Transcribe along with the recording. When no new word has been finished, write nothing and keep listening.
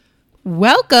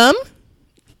Welcome.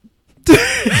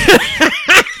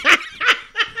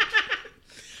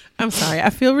 I'm sorry. I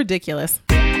feel ridiculous.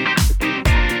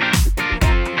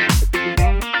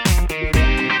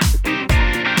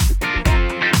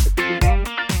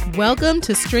 Welcome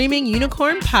to Streaming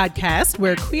Unicorn Podcast,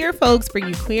 where queer folks bring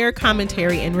you queer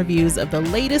commentary and reviews of the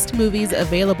latest movies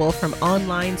available from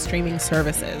online streaming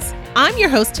services. I'm your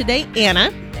host today, Anna,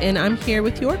 and I'm here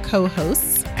with your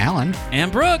co-hosts, Alan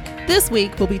and Brooke. This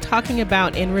week, we'll be talking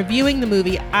about and reviewing the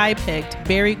movie I picked,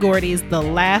 Berry Gordy's The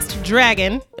Last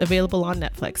Dragon, available on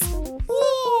Netflix.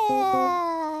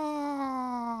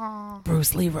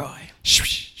 Bruce Leroy.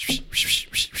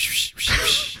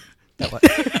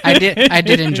 I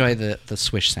did enjoy the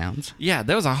swish sounds, Yeah,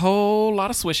 there was a whole lot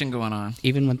of swishing going on.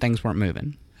 even when things weren't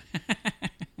moving.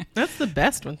 That's the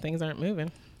best when things aren't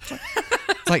moving.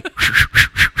 It's like,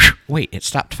 wait, it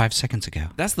stopped 5 seconds ago.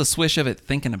 That's the swish of it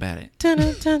thinking about it.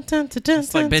 It's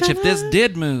It's like, bitch, if this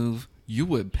did move, you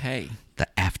would pay. The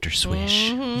after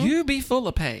swish. You'd be full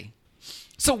of pay.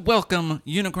 So welcome,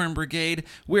 Unicorn Brigade.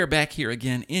 We're back here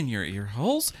again in your ear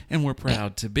holes, and we're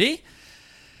proud to be.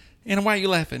 And why are you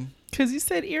laughing? Because you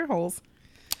said ear holes.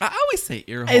 I always say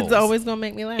ear holes. It's always going to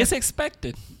make me laugh. It's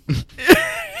expected.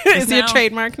 It's your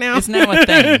trademark now? It's now a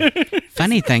thing.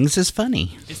 Funny things is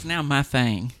funny. It's now my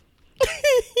thing.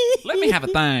 Let me have a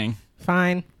thing.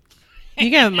 Fine.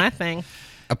 You can have my thing.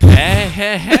 Hey,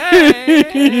 hey,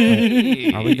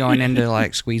 hey. Are we going into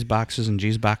like squeeze boxes and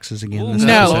juice boxes again? Ooh, This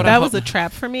No, episode? that was a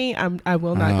trap for me. I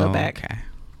will not go Oh, back. Okay.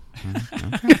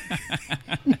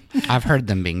 Okay. I've heard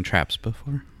them being traps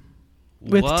before.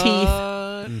 With What? teeth.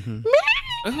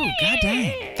 Oh,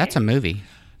 goddamn. That's a movie.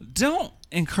 Don't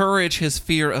encourage his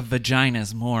fear of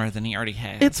vaginas more than he already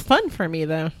has. It's fun for me,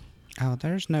 though. Oh,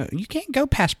 you can't go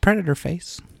past Predator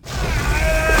face.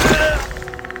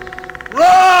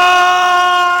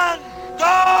 Run!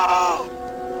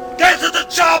 Go! Get to the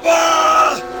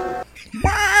chopper!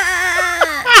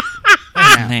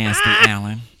 nasty,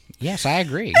 Alan. Yes, I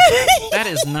agree. That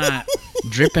is not.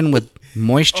 Dripping with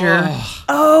moisture.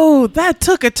 Oh, that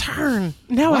took a turn.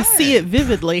 Now I see it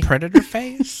vividly. Predator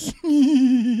face.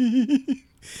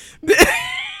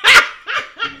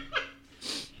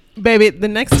 Baby, the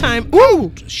next time...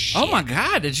 Ooh! Oh my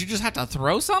God! Did you just have to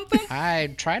throw something?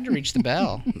 I tried to reach the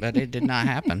bell, but it did not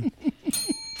happen.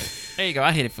 There you go.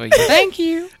 I hit it for you. Thank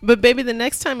you. But baby, the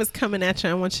next time it's coming at you,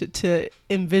 I want you to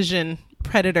envision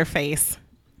Predator face.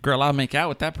 Girl, I'll make out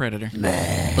with that predator.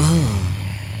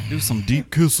 Do some deep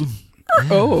kissing.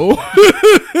 Oh.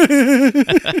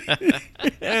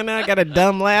 And I got a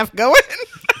dumb laugh going.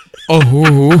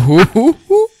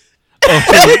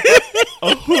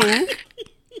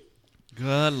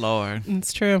 Good Lord.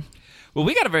 It's true. Well,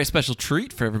 we got a very special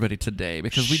treat for everybody today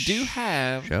because we do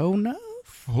have. Show enough.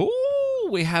 Oh,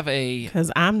 we have a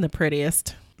Because I'm the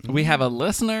prettiest.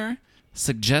 listener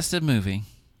suggested movie.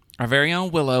 Our very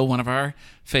own Willow, one of our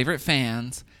favorite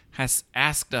fans, has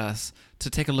asked us to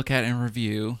take a look at and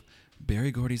review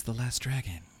Berry Gordy's The Last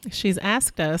Dragon. She's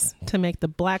asked us to make the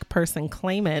black person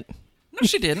claim it. No,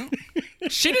 she didn't.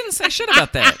 She didn't say shit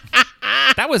about that.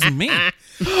 That was me.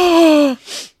 I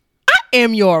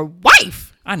am your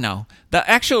wife. I know. The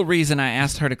actual reason I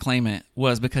asked her to claim it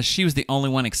was because she was the only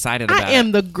one excited about I am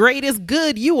it. the greatest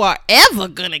good you are ever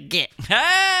going to get.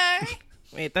 Hey!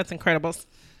 Wait, that's Incredibles.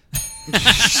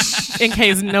 In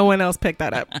case no one else picked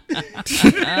that up.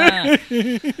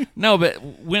 No, but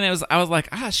when I was like,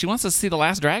 she wants to see The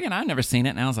Last Dragon. I've never seen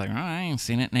it. And I was like, I ain't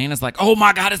seen it. And Anna's like, oh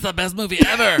my God, it's the best movie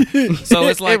ever. So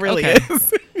it's like, It really okay.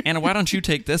 is. Anna, why don't you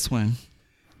take this one?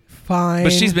 Fine.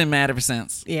 But she's been mad ever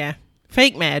since. Yeah.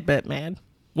 Fake mad, but mad.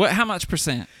 What? How much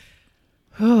percent?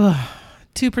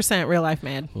 2% real life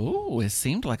mad. Ooh, it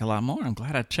seemed like a lot more. I'm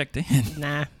glad I checked in.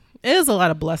 Nah. It is a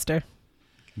lot of bluster.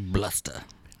 Bluster.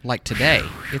 Like today,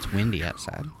 it's windy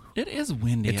outside. It is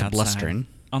windy It's outside blustering.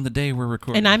 on the day we're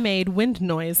recording. And I made wind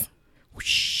noise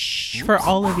for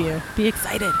all of you. Be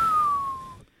excited.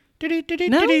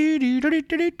 No?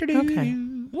 Okay.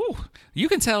 Woo. You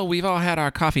can tell we've all had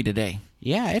our coffee today.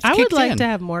 Yeah, it's I would kicked like in. to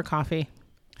have more coffee.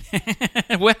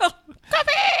 Well,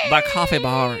 the coffee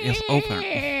bar is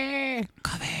open.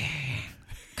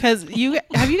 Because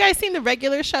have you guys seen the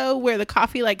regular show where the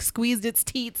coffee like squeezed its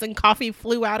teats and coffee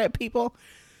flew out at people?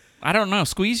 I don't know.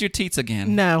 Squeeze your teats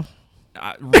again. No.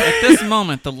 At this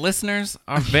moment, the listeners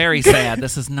are very sad.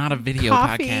 This is not a video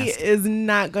Coffee podcast. is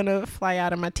not going to fly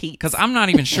out of my teeth. Because I'm not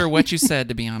even sure what you said,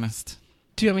 to be honest.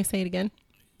 Do you want me to say it again?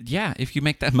 Yeah, if you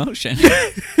make that motion.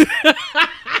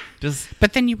 Just,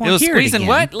 But then you it won't was hear it squeezing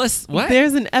again. what? What?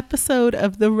 There's an episode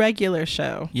of the regular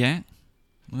show. Yeah.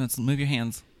 Let's move your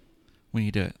hands when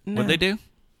you do it. No. What'd they do?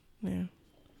 Yeah.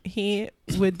 he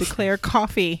would declare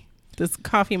coffee, this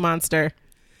coffee monster,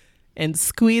 and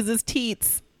squeeze his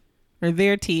teats, or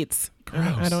their teats.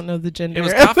 I don't know the gender It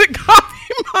was of the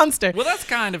coffee monster. Well, that's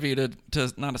kind of you to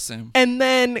not assume. And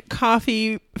then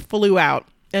coffee flew out.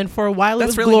 And for a while it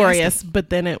That's was really glorious, but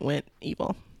then it went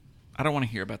evil. I don't want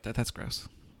to hear about that. That's gross.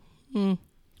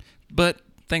 But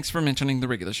thanks for mentioning the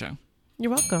regular show.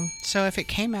 You're welcome. So if it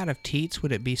came out of teats,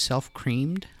 would it be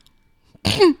self-creamed?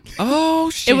 Oh,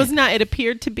 shit. It was not. It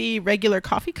appeared to be regular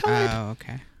coffee colored. Oh,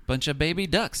 okay. Bunch of baby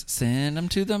ducks. Send them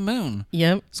to the moon.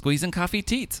 Yep. Squeezing coffee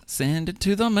teats. Send it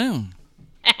to the moon.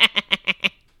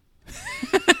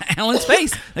 Alan's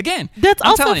face. Again. That's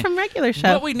I'm also telling you, from regular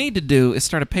show. What we need to do is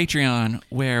start a Patreon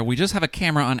where we just have a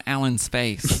camera on Alan's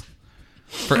face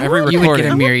for every You would recording. get a I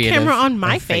want myriad camera of- on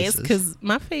my of face faces. because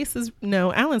my face is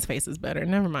Alan's face is better.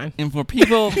 Never mind. And for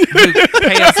people who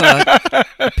pay us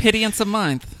a pittance a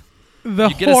month, The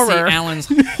you get to horror see Alan's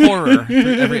horror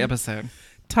through every episode.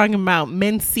 talking about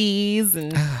menses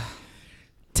and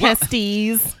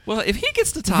testes. Well, if he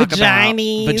gets to talk Vaginas. about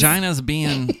vaginas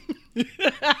being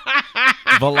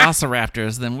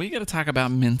velociraptors, then we got to talk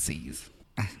about menses.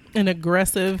 And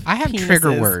aggressive. I have penises.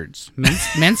 trigger words.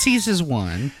 Menses is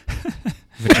one.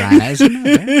 Vagina is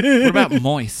another. What about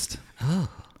moist?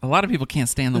 A lot of people can't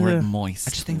stand the word Ugh. moist.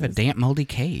 I just think of a damp, moldy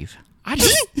cave I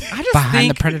just behind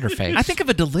think, the predator face. I think of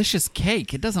a delicious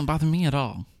cake. It doesn't bother me at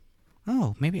all.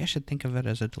 Oh, maybe I should think of it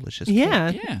as a delicious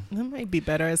Yeah. cake. Yeah. That might be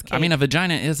better as cake. I mean, a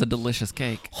vagina is a delicious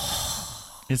cake.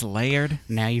 It's layered.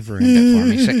 Now you've ruined it for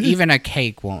me. So even a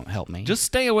cake won't help me. Just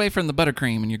stay away from the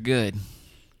buttercream and you're good.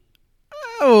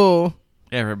 oh.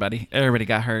 Everybody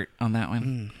got hurt on that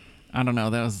one. I don't know.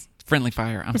 That was friendly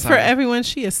fire. I'm For sorry. everyone,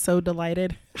 she is so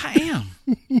delighted. I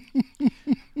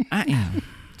am.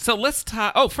 So let's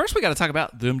talk. Oh, first we got to talk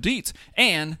about them deets.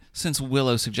 And since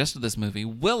Willow suggested this movie,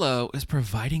 Willow is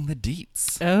providing the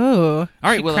deets. Oh. All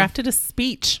right, she Willow. crafted a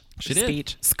speech. She did.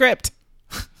 Speech. Script.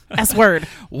 S word.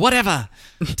 Whatever.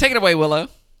 Take it away, Willow.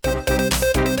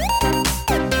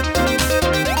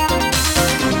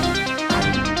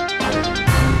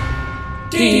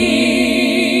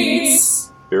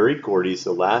 Barry Gordy's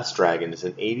The Last Dragon is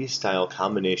an 80s-style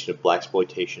combination of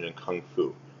blaxploitation and kung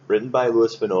fu, written by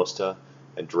Louis Vanosta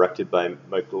and directed by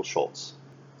Michael Schultz.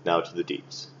 Now to the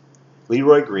deets.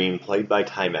 Leroy Green, played by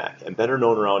Timac, and better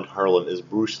known around Harlem as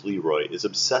Bruce Leroy, is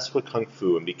obsessed with kung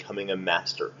fu and becoming a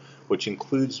master, which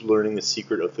includes learning the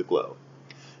secret of the glow.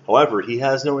 However, he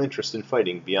has no interest in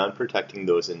fighting beyond protecting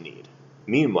those in need.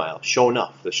 Meanwhile,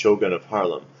 Shonuff, the Shogun of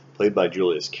Harlem, played by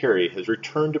Julius Carey, has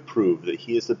returned to prove that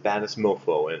he is the baddest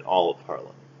mofo in all of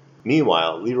Harlem.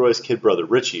 Meanwhile, Leroy's kid brother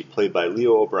Richie, played by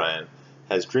Leo O'Brien,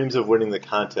 has dreams of winning the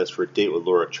contest for a date with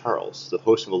Laura Charles, the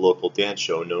host of a local dance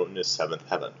show known as Seventh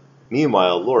Heaven.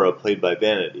 Meanwhile, Laura, played by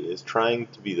Vanity, is trying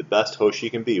to be the best host she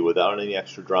can be without any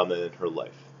extra drama in her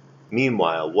life.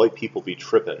 Meanwhile, White People Be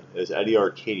Trippin', as Eddie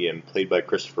Arcadian, played by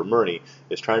Christopher Murney,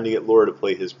 is trying to get Laura to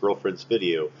play his girlfriend's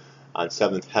video on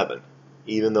Seventh Heaven,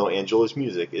 even though Angela's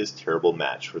music is a terrible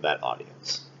match for that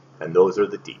audience. And those are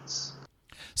the deets.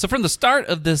 So from the start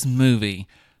of this movie,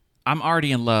 I'm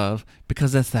already in love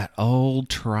because it's that old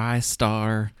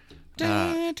TriStar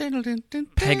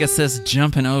Pegasus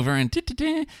jumping over and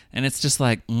it's just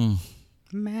like,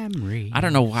 Memory. I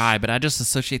don't know why, but I just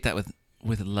associate that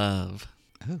with love.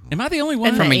 Am I the only one?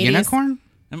 And From a 80s. unicorn?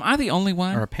 Am I the only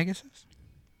one? Or a Pegasus?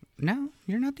 No,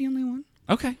 you're not the only one.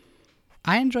 Okay.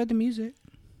 I enjoyed the music.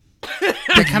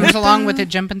 It comes along with it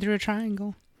jumping through a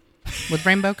triangle with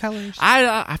rainbow colors.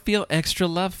 I feel extra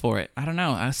love for it. I don't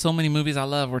know. So many movies I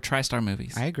love were TriStar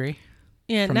movies. I agree.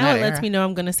 Yeah, From now that it lets era. me know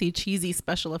I'm going to see cheesy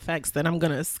special effects that I'm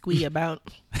going to squee about.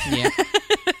 Yeah.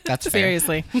 That's fair.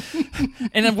 Seriously.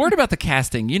 And a word about the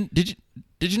casting. Did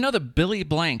you know that Billy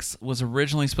Blanks was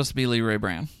originally supposed to be Leroy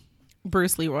Brown?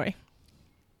 Bruce Leroy.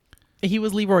 He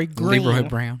was Leroy Green. Leroy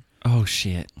Brown. Oh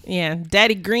shit. Yeah,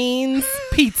 Daddy Green's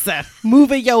Pizza.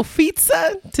 Moving your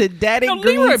pizza to Daddy No,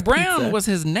 Green's Leroy Brown Pizza. was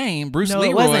his name. Bruce No,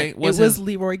 Leroy it wasn't. It was his,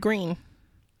 Leroy Green.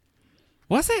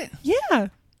 Was it? Yeah.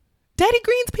 Daddy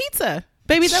Green's Pizza.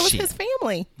 Baby, that was Shit. his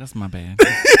family. That's my bad.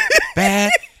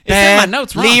 Bad. It's in my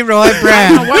notes wrong. Leroy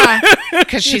Brown. Why?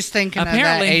 Because she's thinking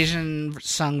Apparently- of that Asian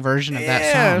sung version of that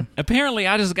Yeah. song. Apparently,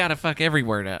 I just gotta fuck every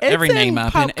word up, It's every name in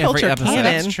up pop in every culture episode. canon.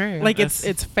 That's true. Like That's-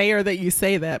 it's fair that you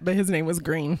say that, but his name was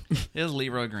Green. It was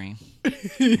Leroy Green.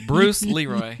 Bruce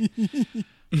Leroy.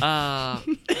 I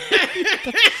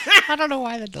don't know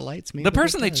why that delights me. The but it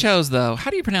person they does. chose, though,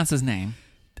 how do you pronounce his name?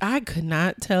 I could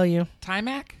not tell you.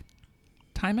 Timac?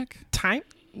 Timac? Time?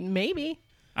 Maybe.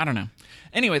 I don't know.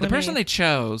 Anyway, the Let me- person they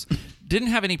chose didn't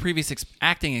have any previous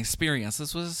acting experience.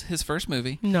 This was his first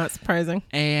movie. Not surprising.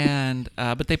 And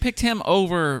but they picked him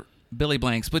over Billy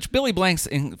Blanks, which Billy Blanks,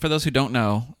 for those who don't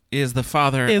know, is the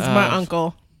father Is of, my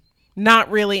uncle. Not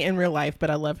really in real life, but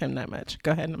I love him that much.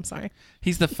 Go ahead. I'm sorry.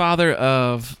 He's the father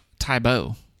of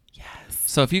Tybo. Yes.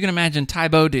 So if you can imagine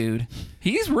Tybo dude,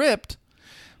 he's ripped.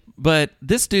 But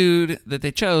this dude that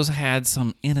they chose had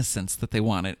some innocence that they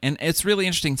wanted. And it's really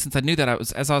interesting since I knew that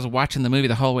as I was watching the movie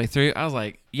the whole way through, I was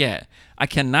like, yeah, I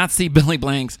cannot see Billy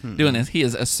Blanks doing this. He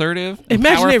is assertive, and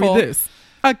Imaginary powerful. this.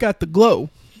 I got the glow.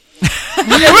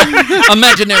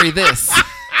 Imaginary this.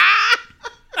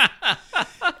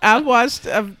 I've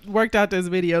worked out those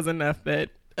videos enough that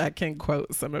I can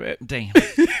quote some of it. Damn.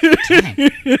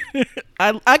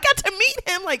 I got to meet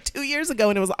him like 2 years ago,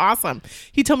 and it was awesome.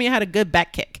 He told me I had a good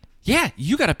back kick. Yeah,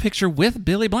 you got a picture with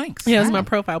Billy Blanks. Yeah, it was my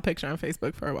profile picture on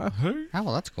Facebook for a while. Oh,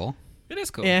 well, that's cool. It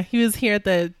is cool. Yeah, he was here at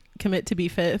the Commit to Be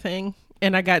Fit thing,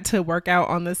 and I got to work out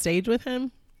on the stage with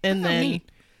him, and then neat.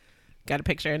 got a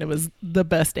picture, and it was the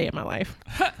best day of my life.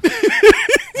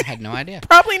 I had no idea.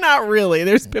 Probably not really.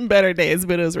 There's been better days,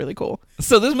 but it was really cool.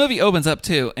 So this movie opens up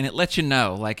too, and it lets you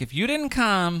know, like, if you didn't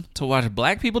come to watch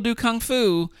black people do kung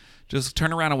fu, just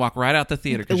turn around and walk right out the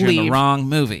theater because you're in the Leave. wrong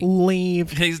movie.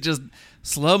 Leave. He's just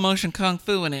slow motion kung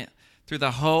fu in it through the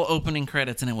whole opening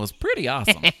credits, and it was pretty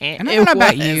awesome. And I don't know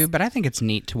about was. you, but I think it's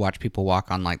neat to watch people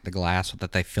walk on like the glass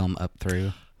that they film up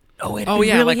through. Oh, it Oh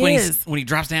yeah, really like is. when he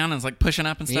drops down and is like pushing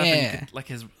up and stuff. And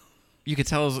Yeah. you could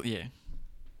tell. Yeah,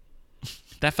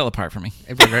 that fell apart for me.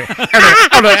 It was very-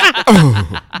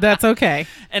 That's okay.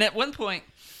 And at one point,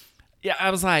 yeah, I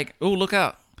was like, "Oh, look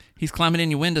out! He's climbing in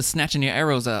your window, snatching your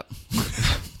arrows up."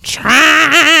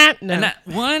 Try. No. And that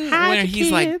one Hide where your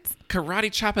he's like kids.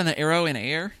 karate chopping the arrow in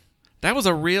air, that was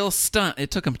a real stunt.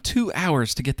 It took him 2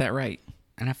 hours to get that right.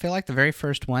 And I feel like the very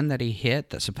first one that he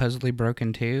hit that supposedly broke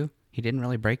in two, he didn't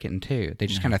really break it in two. They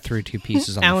just kind of threw two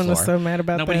pieces on Alan the was floor. so mad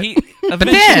about No, that. but he But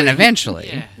then, eventually.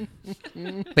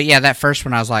 yeah. But yeah, that first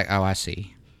one, I was like, oh, I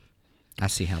see. I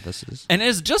see how this is. And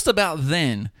it's just about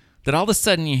then that all of a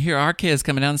sudden you hear our kids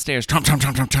coming down the stairs, trump, trump,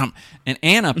 trump, trump, trump, and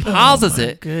Anna pauses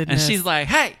it, goodness. and she's like,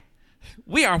 "Hey,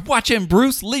 we are watching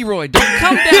Bruce Leroy. Don't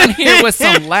come down here with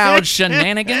some loud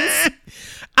shenanigans."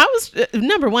 I was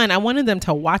number one. I wanted them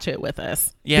to watch it with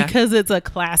us, Yeah. because it's a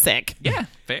classic. Yeah,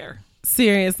 fair.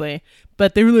 Seriously,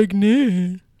 but they were like,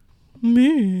 "Nah,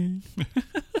 man,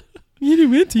 you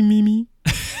didn't want to, Mimi.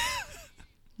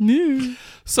 No,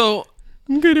 So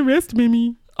I'm gonna rest,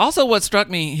 Mimi." also what struck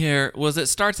me here was it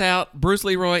starts out, Bruce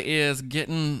Leroy is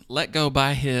getting let go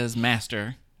by his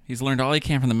master. He's learned all he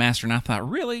can from the master, and I thought,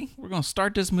 really? We're going to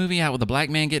start this movie out with a black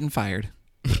man getting fired?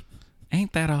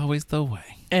 Ain't that always the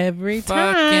way? Every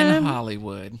Fucking time.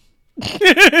 Hollywood.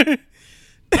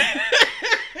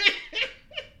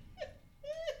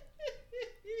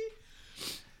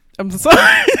 I'm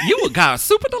sorry. You got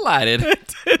super delighted.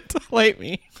 Delete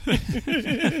me.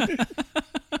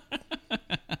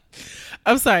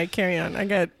 I'm sorry. Carry on. I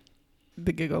got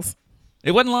the giggles.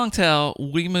 It wasn't long till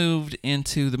we moved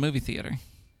into the movie theater.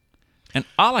 And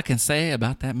all I can say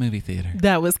about that movie theater.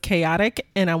 That was chaotic,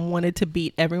 and I wanted to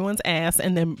beat everyone's ass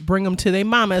and then bring them to their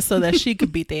mama so that she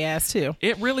could beat their ass too.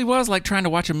 It really was like trying to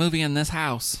watch a movie in this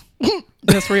house.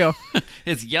 That's real.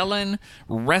 It's yelling,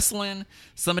 wrestling.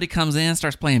 Somebody comes in,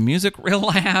 starts playing music real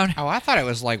loud. Oh, I thought it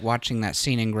was like watching that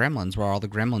scene in Gremlins where all the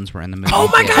gremlins were in the movie. Oh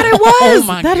my theater. God, it was. Oh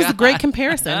my That is a God. great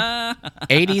comparison.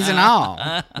 80s and all.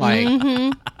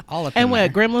 Like, all of them. And what? there.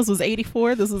 Gremlins was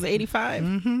 84. This was 85.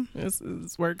 Mm-hmm.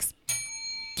 This works.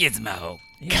 Gizmo.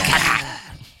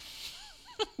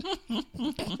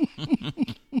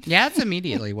 Yeah, that's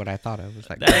immediately what I thought of. Was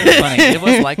like, That was funny. It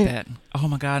was like that. Oh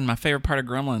my God, my favorite part of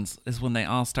Gremlins is when they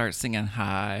all start singing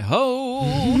Hi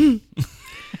Ho.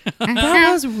 That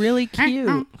was really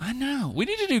cute. I know. We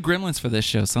need to do Gremlins for this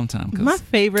show sometime. 'cause My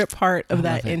favorite part of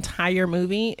that love it. entire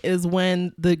movie is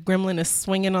when the gremlin is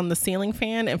swinging on the ceiling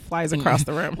fan and flies across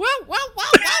the room. Whoa, whoa,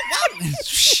 whoa, whoa,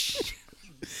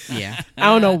 whoa. yeah. I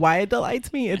don't know why it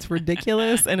delights me. It's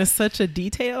ridiculous, and it's such a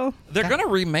detail. They're going to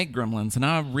remake Gremlins, and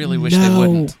I really wish they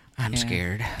wouldn't. I'm Yeah.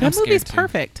 scared. That scared movie's too.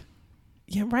 perfect.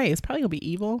 Yeah, right. It's probably gonna be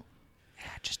evil.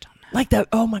 I just don't know. Like that.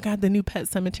 Oh my God, the new Pet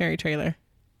Cemetery trailer.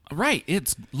 Right.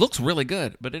 It looks really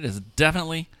good, but it is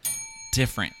definitely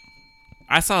different.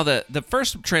 I saw the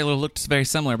first trailer looked very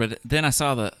similar, but then I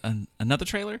saw another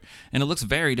trailer, and it looks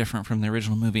very different from the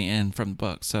original movie and from the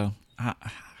book. So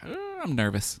I'm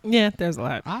nervous. Yeah, there's a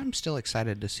lot. I'm still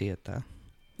excited to see it, though.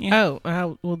 Yeah. Oh, I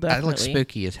will That looks definitely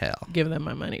spooky as hell. give them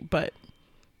my money. But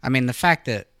I mean, the fact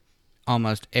that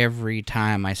almost every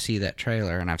time I see that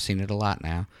trailer, and I've seen it a lot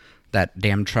now, that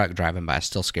damn truck driving by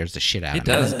still scares the shit out It of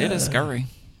me. does. It is scary.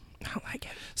 I don't like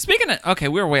it. Speaking of, okay,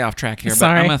 we're way off track here, but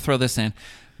Sorry. I'm going to throw this in.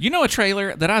 You know a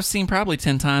trailer that I've seen probably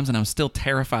 10 times and I'm still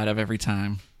terrified of every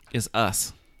time is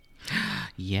Us.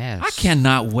 Yes. I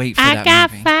cannot wait for I that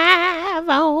got movie. 5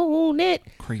 on it.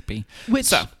 Creepy. Which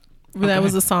So, that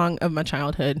was a song of my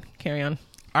childhood. Carry on.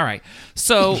 all right.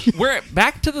 So we're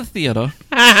back to the theater.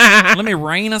 Let me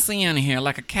rein us in here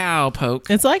like a cowpoke.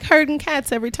 It's like herding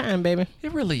cats every time, baby.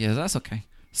 It really is. That's okay.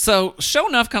 So Show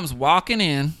Enough comes walking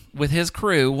in with his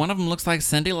crew. One of them looks like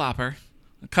Cyndi Lauper.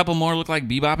 A couple more look like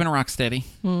Bebop and Rocksteady.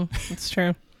 It's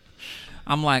true.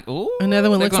 I'm like, ooh. Another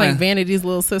one they're looks like Vanity's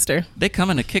little sister. They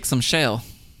coming to kick some shell.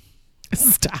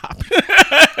 Stop.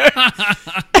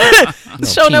 Little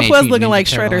Showing up Teenage was Mutant looking Ninja like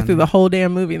Turtle Shredder on through the whole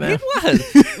damn movie, though. It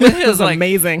was. With his, was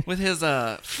amazing. With his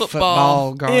football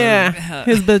football. guard. Yeah.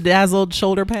 His bedazzled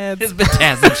shoulder pads. His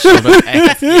bedazzled shoulder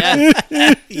pads.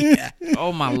 Yeah.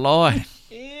 Oh, my Lord.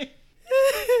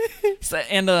 So,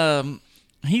 and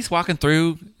he's walking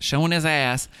through, showing his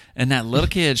ass, and that little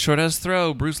kid sure does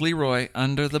throw Bruce Leroy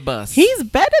under the bus. He's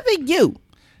better than you.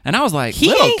 And I was like, He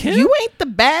little ain't. kid, You ain't the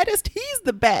baddest. He's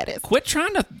the baddest. quit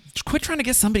trying to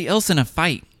get somebody else in a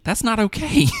fight. That's not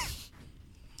okay.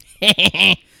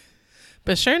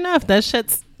 But sure enough, that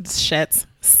sets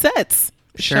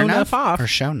Sure Show enough off. or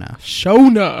show enough. Show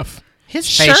enough. His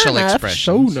Sure facial enough, expressions.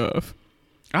 Show enough.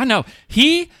 I know.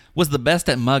 He was the best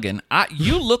at mugging.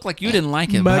 You look like you didn't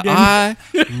like it, but Mugging. I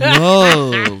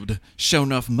loved Show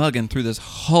Enough mugging through this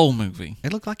whole movie.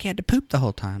 It looked like he had to poop the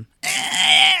whole time.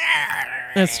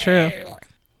 That's true.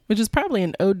 Which is probably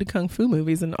an ode to kung fu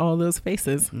movies and all those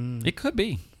faces. It could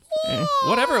be.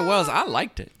 Whatever it was, I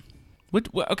liked it.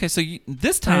 Okay, so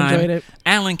this time, enjoyed it.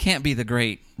 Alan can't be the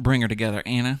great bringer together,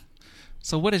 Anna.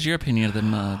 So what is your opinion of the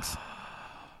mugs?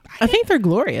 I think they're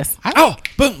glorious. Oh,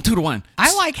 boom, 2-1.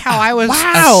 I like how I was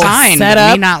Wow. assigned Set me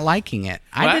up. not liking it.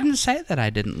 What? I didn't say that I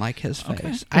didn't like his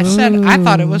face. I said I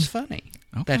thought it was funny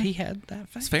that Okay. he had that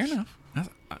face. That's fair enough.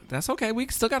 That's okay. We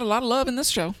still got a lot of love in this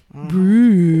show.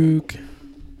 Brooke.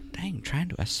 Dang, trying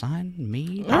to assign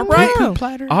me All a right. poo-poo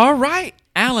platter. All right,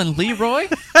 Alan Leroy.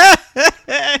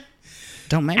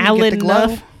 Don't make me Alan get the glow.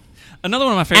 Love. Another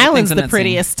one of my favorite Alan's things in the that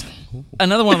prettiest. Scene,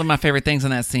 another one of my favorite things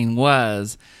in that scene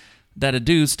was that a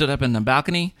dude stood up in the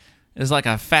balcony. It was like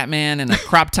a fat man in a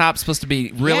crop top, supposed to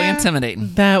be really Yeah. intimidating.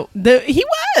 He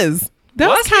was. That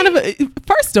was Was kind of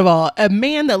first of all, a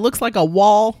man that looks like a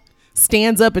wall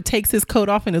stands up and takes his coat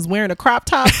off and is wearing a crop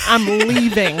top. I'm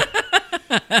leaving.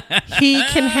 He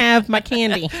can have my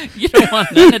candy. You don't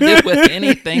want nothing to do with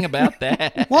anything about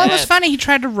that. Well, it was funny. He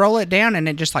tried to roll it down and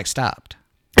it just like stopped.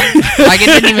 Like it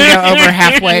didn't even go over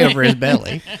halfway over his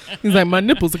belly. He's like, my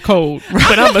nipples are cold,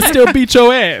 but I'm gonna still beat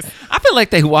your ass. I feel like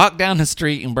they walked down the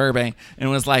street in Burbank and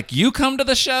was like, "You come to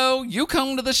the show, you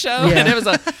come to the show." Yeah. And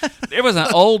there was an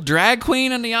old drag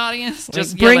queen in the audience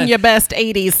just Bring yelling, your best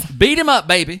 80s. "Beat him up,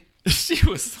 baby!" She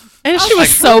was, And she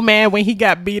was so mad when he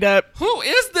got beat up. "Who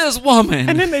is this woman?"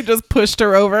 And then they just pushed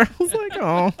her over. I was like,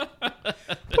 oh,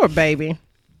 poor baby.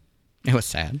 It was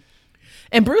sad.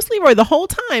 And Bruce Leroy the whole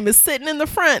time is sitting in the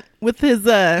front with his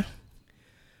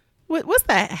what's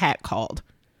that hat called?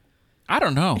 I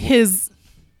don't know. His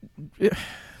The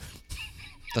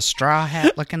straw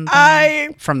hat looking thing I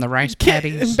from the rice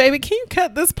patties. baby, can you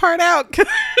cut this part out?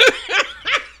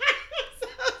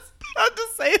 I'll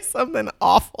just say something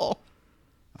awful.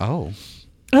 Oh.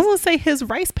 I was gonna say his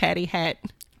rice patty hat.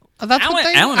 Oh, that's Alan- what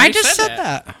they. Alan I already just said said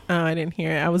that. that. Oh, I didn't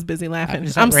hear it. I was busy laughing.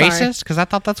 Is that I'm racist? Because I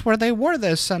thought that's where they wore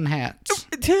those sun hats.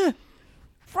 sorry.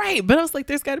 Right, but I was like,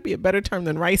 there's got to be a better term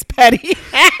than rice patty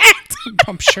hat.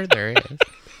 I'm sure there is.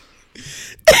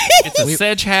 It's a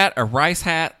sedge hat, a rice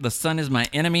hat, the sun is my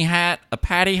enemy hat, a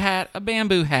patty hat, a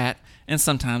bamboo hat, and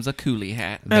sometimes a coolie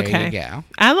hat. There Okay. you go.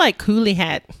 I like Cooley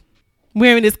hat.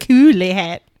 Wearing his Cooley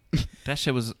hat. That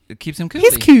shit it keeps him coolie.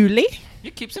 He's Cooley.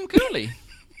 It keeps him coolie.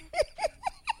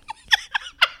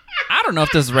 I don't know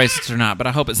if this is racist or not, but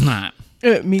I hope it's not.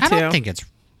 Me too. I don't think it's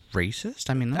racist.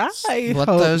 I mean, that's I what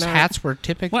hope those not. hats were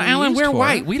typically Well, Alan, used we're for.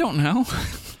 white. We don't know.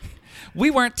 We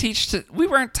weren't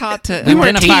taught to We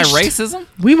weren't identify teached. racism.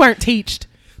 We weren't teached.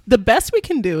 The best we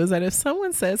can do is that if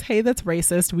someone says, hey, that's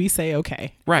racist, we say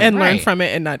okay. Right. And learn Right. from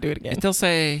it and not do it again. If they'll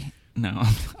say no,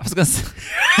 I was gonna say.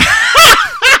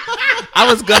 I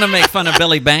was gonna make fun of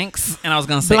Billy Banks, and I was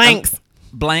gonna say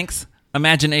blanks.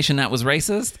 Imagination that was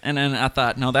racist, and then I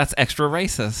thought, no, that's extra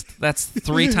racist. That's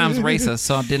 3 times racist.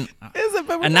 So I didn't. Is it?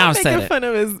 But we're And now not I said making it. fun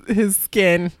of his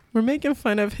skin. We're making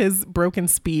fun of his broken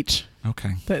speech.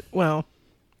 Okay. That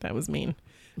was mean.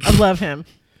 I love him.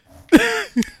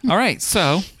 All right.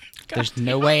 So There's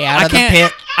no way out of the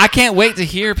pit. I can't wait to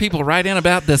hear people write in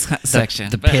about this section.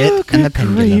 The But- pit and the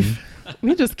pendulum.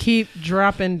 We just keep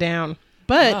dropping down.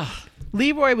 But Ugh.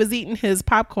 Leroy was eating his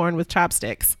popcorn with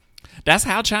chopsticks, That's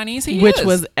how Chinese he which is.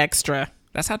 was extra.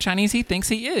 That's how Chinese he thinks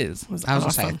he is. Was I was going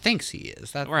to say, awesome. thinks he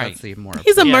is. Right. That's the more.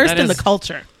 He's immersed that in the is-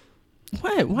 culture.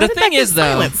 What? Why The did thing that get is, though,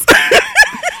 silenced?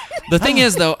 The thing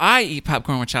is, though, I eat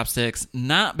popcorn with chopsticks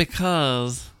not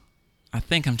because I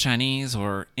think I'm Chinese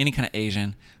or any kind of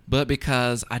Asian, but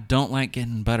because I don't like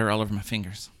getting butter all over my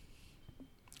fingers.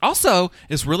 Also,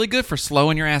 it's really good for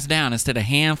slowing your ass down instead of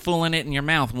handfulling it in your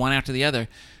mouth one after the other.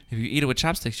 If you eat it with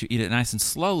chopsticks, you eat it nice and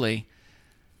slowly,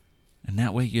 and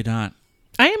that way you're not.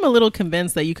 I am a little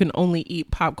convinced that you can only eat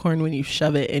popcorn when you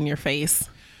shove it in your face.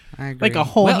 I agree. Like a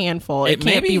whole Well, handful. it It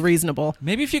can't may be be- reasonable.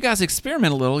 Maybe if you guys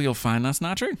experiment a little, you'll find that's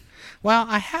not true. Well,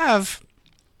 I have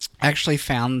actually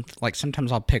found, like,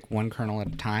 sometimes I'll pick one kernel at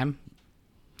a time,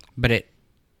 but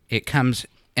it comes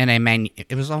in a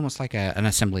it was almost like an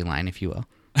assembly line, if you will.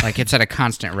 Like, it's at a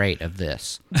constant rate of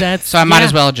this. That's So I might yeah,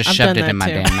 as well have just I've shoved done it in that my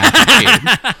too. damn mouth and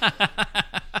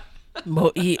chewed.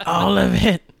 We'll eat all of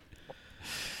it.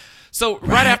 So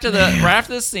right after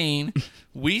the scene,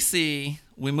 we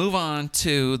move on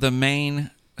to the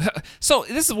main. So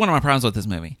this is one of my problems with this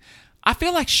movie. I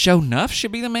feel like Sho'nuff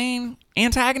should be the main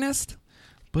antagonist,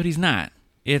 but he's not.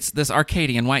 It's this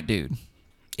Arcadian white dude.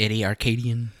 Eddie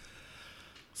Arcadian.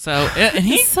 So and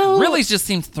he So- really just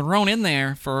seems thrown in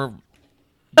there for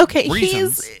Okay,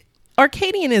 reasons.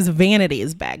 Arcadian is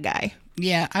Vanity's bad guy.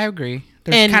 Yeah, I agree.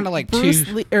 There's And kind of like Bruce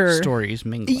two Lee- stories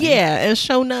mingling. Yeah, and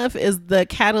Sho'nuff is the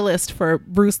catalyst for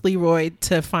Bruce Leroy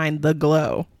to find the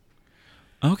glow.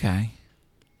 Okay.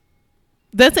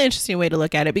 That's an interesting way to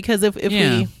look at it because if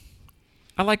Yeah. we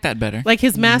I like that better. like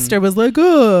his master was like,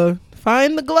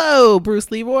 find the glow, Bruce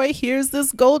Leroy. Here's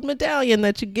this gold medallion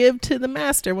that you give to the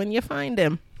master when you find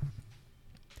him.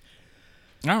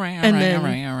 All right. and then-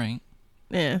 All right.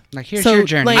 Yeah. Like, here's So, your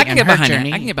journey like- I can and get her behind journey.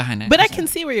 that. I can get behind that. But I can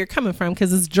see where you're coming from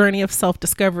because it's journey of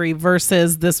self-discovery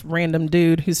versus this random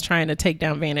dude who's trying to take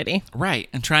down Vanity. Right,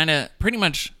 and trying to pretty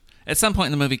much at some point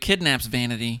in the movie kidnaps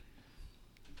Vanity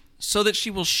so that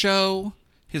she will show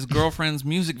his girlfriend's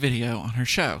music video on her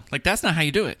show. Like, that's not how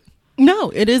you do it.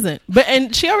 No, it isn't.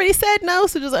 And she already said no,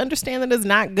 so just understand that it's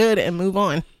not good and move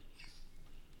on.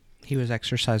 He was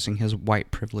exercising his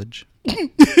white privilege.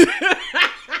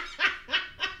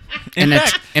 In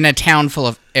fact, in a town full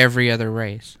of every other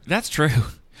race. that's true.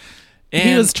 He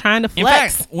And was trying to in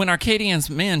flex. fact, when Arcadian's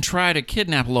men try to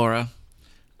kidnap Laura,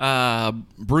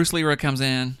 Bruce Leroy comes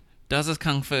in, does his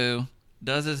kung fu,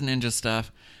 does his ninja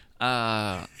stuff,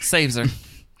 saves her.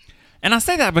 And I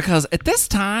say that because at this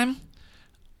time,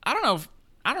 I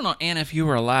don't know, Anna, if you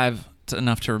were alive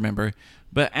enough to remember,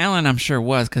 but Alan, I'm sure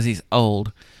was because he's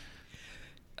old.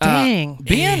 Dang.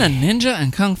 Being a ninja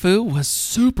and kung fu was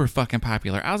super fucking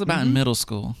popular. I was about in middle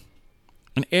school,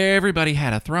 and everybody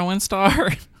had a throwing star.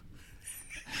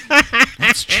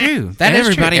 That's true. That is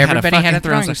true. Everybody had a fucking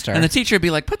throwing star. And the teacher would be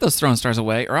like, put those throwing stars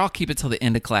away, or I'll keep it till the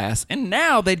end of class. And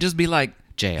now they'd just be like,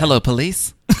 Jail. hello,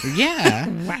 police. Yeah.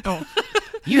 Wow.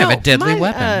 You have a deadly my,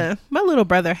 weapon. My little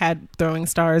brother had throwing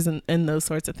stars and those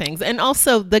sorts of things. And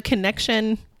also the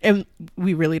connection, and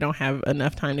we really don't have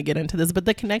enough time to get into this, but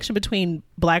the connection between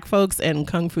black folks and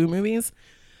kung fu movies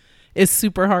is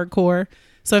super hardcore.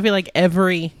 So I feel like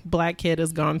every black kid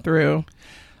has gone through.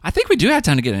 I think we do have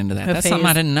time to get into that. A That's something I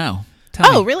phase. didn't know.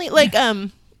 Tell Oh, me. really? Like,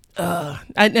 and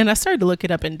I started to look it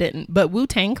up and didn't. But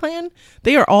Wu-Tang Clan,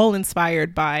 they are all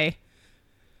inspired by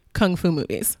kung fu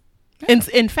movies.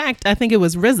 In fact, I think it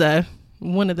was RZA,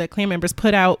 one of the clan members,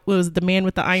 put out was The Man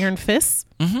with the Iron Fists.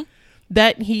 Mhm.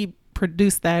 That he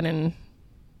produced that, and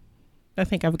I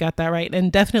think I've got that right,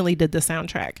 and definitely did the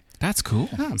soundtrack. That's cool.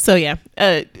 So yeah,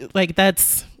 like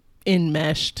that's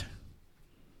enmeshed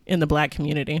in the black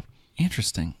community.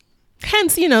 Interesting.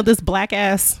 Hence, this black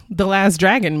ass The Last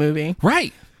Dragon movie.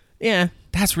 Right. Yeah.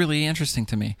 That's really interesting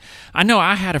to me. I know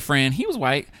I had a friend. He was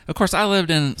white. Of course, I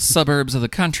lived in suburbs of the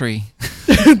country.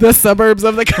 The suburbs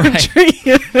of the country.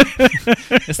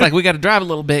 It's like we got to drive a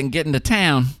little bit and get into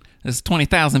town. There's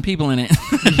 20,000 people in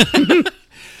it.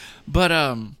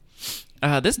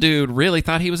 But this dude really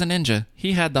thought he was a ninja.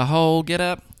 He had the whole get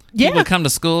up. Yeah. He would come to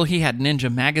school. He had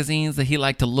ninja magazines that he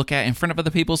liked to look at in front of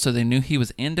other people so they knew he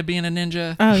was into being a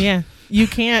ninja. Oh yeah. You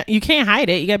can't hide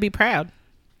it. You gotta be proud.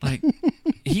 Like,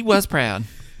 he was proud.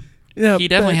 Yeah, He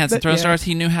definitely but- had some but throw yeah. stars.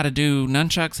 He knew how to do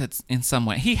nunchucks in some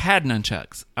way. He had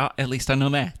nunchucks. At least I know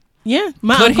that. Yeah.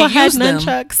 My Could he uncle had use them?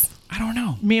 nunchucks. I don't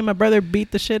know. Me and my brother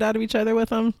beat the shit out of each other with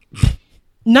them.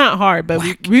 Not hard, but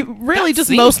we really That just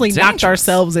seems mostly knocked dangerous.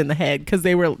 ourselves in the head because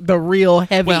they were the real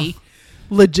heavy Well,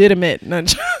 legitimate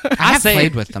nunchucks. I have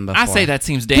played with them before. I say that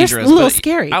seems They're dangerous. a little but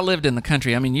scary. I lived in the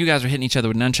country. I mean, you guys are hitting each other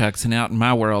with nunchucks, and out in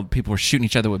my world, people were shooting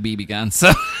each other with BB guns.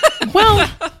 So Well,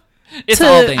 it's To-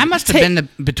 all dangerous. I must have been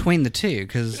between the two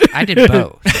because I did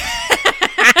both.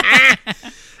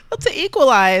 to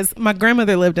equalize, my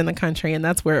grandmother lived in the country, and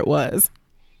that's where it was.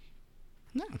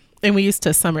 No. And we used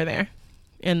to summer there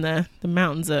in the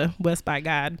mountains of West by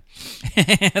God.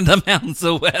 The mountains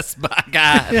of West by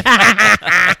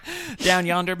God. Down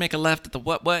yonder, make a left at the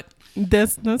what?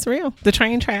 That's real. The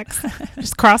train tracks.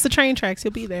 Just cross the train tracks,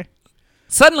 you'll be there.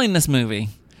 Suddenly in this movie,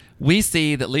 we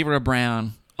see that Leroy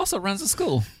Brown also runs a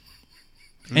school.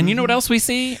 And you know what else we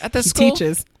see at this He school?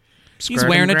 teaches. He's Skirt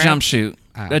wearing a and grab? jumpsuit.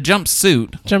 Oh. A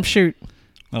jumpsuit. Jump shoot.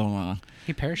 Oh,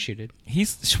 He parachuted.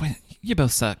 you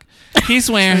both suck. He's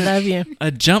I wearing love you.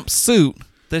 a jumpsuit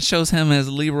that shows him as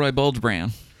Leroy Bulge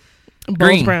Brown. Bulge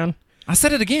Green. Brown. I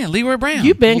said it again, Leroy Brown.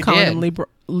 You've been You calling did. him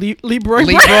Leroy Brown.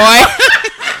 Leroy.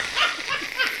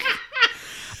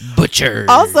 Butcher.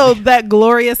 Also, that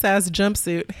glorious ass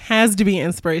jumpsuit has to be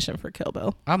inspiration for Kill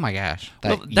Bill. Oh my gosh.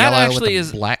 Well, That, that yellow actually with the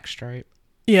is- black stripe.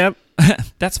 Yep.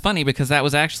 That's funny because that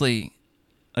was actually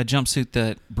a jumpsuit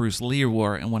that Bruce Lee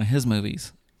wore in one of his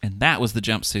movies. And that was the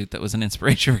jumpsuit that was an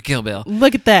inspiration for Kill Bill.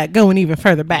 Look at that, going even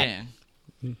further back.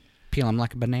 Yeah. Peel him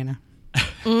like a banana.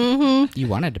 Mm-hmm. You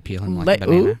wanted to peel him like a Like,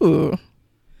 banana. ooh.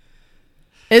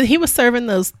 And he was serving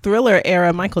those Thriller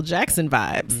era Michael Jackson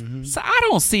vibes. Mm-hmm. So I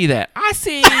don't see that. I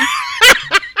see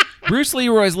Bruce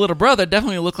Leroy's little brother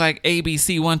definitely looked like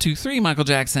ABC 123 Michael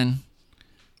Jackson.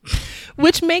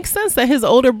 Which makes sense that his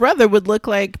older brother would look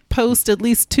like post at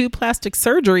least 2 plastic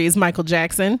surgeries Michael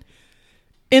Jackson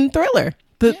in Thriller.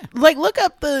 Like, look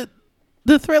up the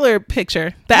Thriller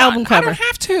picture, the album I cover. don't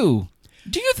have to.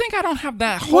 Do you think I don't have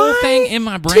that whole thing in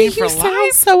my brain do for you sound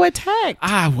life? so attacked?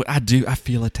 I do. I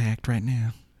feel attacked right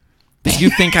now. Do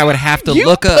you think I would have to You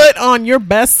look up put on your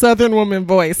best Southern woman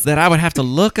voice. that I would have to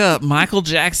look up Michael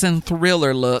Jackson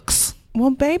Thriller looks? Well,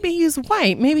 baby, he's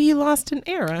white. Maybe you lost an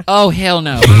era. Oh, hell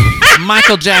no.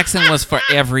 Michael Jackson was for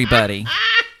everybody.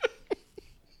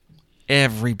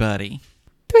 Everybody.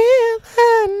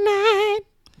 Thriller night.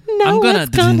 No I'm gonna one's gonna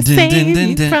dun, dun, save dun, dun,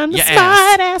 you dun, from the your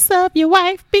smart ass of your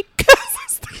wife because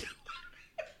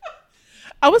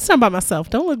I was talking about myself.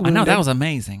 Don't look I wounded. know, that was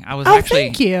amazing. I was Oh, actually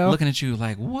thank you. looking at you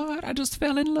like, what? I just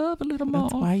fell in love a little more.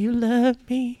 That's why you love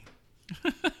me.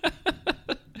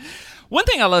 One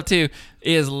thing I love too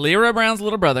is Leroy Brown's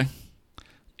little brother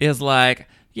is like,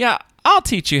 yeah, I'll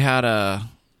teach you how to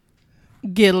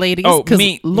Get ladies, because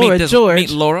meet George meet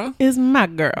Laura, is my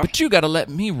girl. but you got to let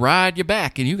me ride your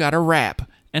back and you got to rap.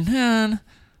 And then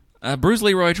Bruce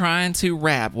Leroy trying to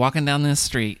rap walking down this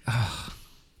street. That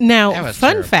Now, was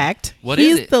fun terrible. fact, What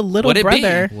he's is it? the little What it be?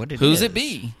 brother. What it Who's is. it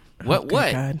be? What? Good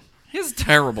What? God. It's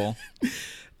terrible.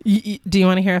 Do you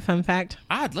want to hear a fun fact?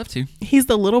 I'd love to. He's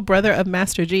the little brother of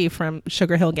Master G from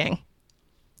Sugar Hill Gang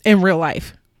in real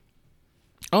life.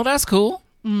 Oh, that's cool.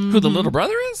 Who the little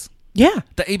brother is? Yeah.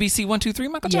 The ABC 123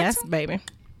 Michael Yes, Jackson? baby.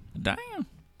 Damn.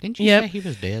 Didn't you Yep. say he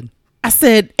was dead? I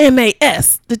said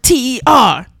M-A-S, the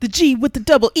T-E-R, the G with the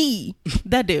double E.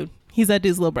 That dude. He's that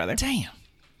dude's little brother. Damn.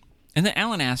 And then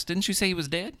Alan asked, didn't you say he was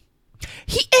dead?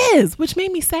 He is, which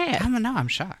made me I sad. don't know. I'm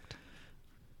shocked.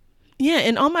 Yeah,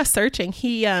 in all my searching,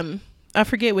 he I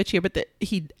forget which year, but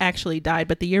he actually died.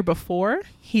 But the year before,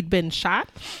 he'd been shot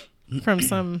from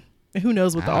some, who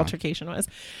knows what the Oh. altercation was.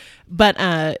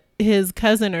 But his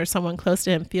cousin or someone close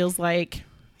to him feels like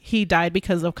he died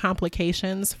because of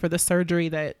complications for the surgery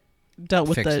that dealt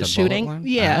with Fixed the a bullet shooting. wound?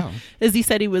 Yeah. Oh. As he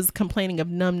said, he was complaining of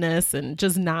numbness and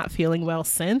just not feeling well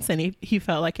since, and he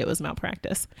felt like it was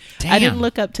malpractice. I didn't Damn.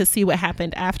 look up to see what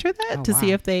happened after that Oh, to see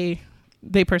wow. if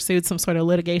they pursued some sort of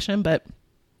litigation, but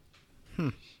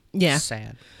yeah.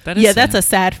 Sad. That is Yeah, that's a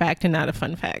sad. sad fact and not a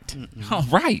fun fact. All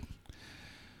right.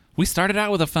 We started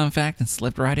out with a fun fact and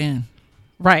slipped right in.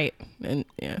 Right. And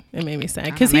yeah, it made me sad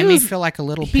It because he made was me feel like a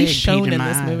little pig he's shown peed in in my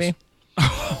this eyes. movie.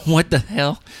 What the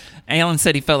hell? Alan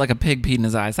said he felt like a pig peed in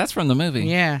his eyes. That's from the movie.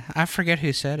 Yeah, I forget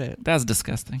who said it. That's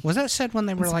disgusting. Was that said when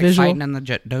they were It's like visual. fighting in the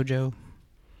dojo?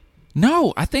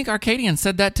 No, I think Arcadian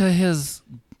said that to his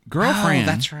girlfriend.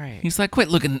 Oh, that's right. He's like, quit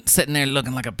sitting there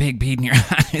looking like a pig peed in your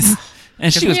eyes.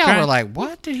 And she was we all crying. were like,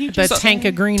 "What did he The just?" tank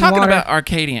of green talking water. about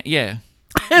Arcadian. Yeah.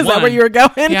 Is that where you were going?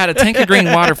 He had a tank of green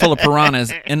water full of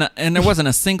piranhas, and there wasn't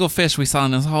a single fish we saw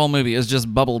in this whole movie. It was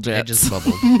just bubble It jets. just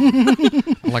bubbled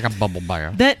like a bubble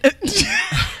bear. That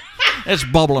It's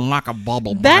bubbling like a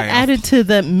bubble. that bath. added to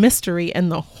the mystery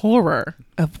and the horror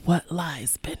of what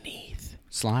lies beneath.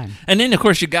 Slime. And then, of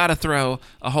course, you got to throw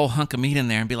a whole hunk of meat in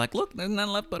there and be like, look, there's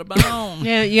nothing left but a bone.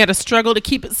 Yeah, you got to struggle to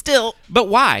keep it still. But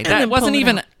why? then That wasn't pull it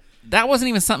even out. that wasn't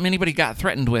even something anybody got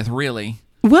threatened with, really.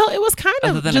 Well, it was kind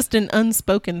Other of than just an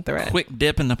unspoken threat. Quick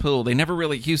dip in the pool. They never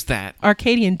really used that.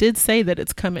 Arcadian did say that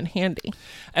it's come in handy.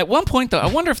 At one point, though, I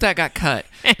wonder if that got cut.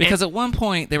 Because at one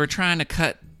point, they were trying to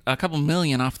cut a couple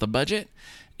million off the budget.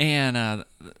 And I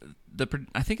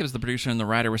think it was the producer and the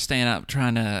writer were staying up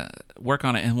trying to work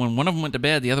on it. And when one of them went to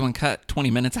bed, the other one cut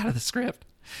 20 minutes out of the script.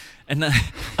 And the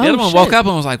other one woke up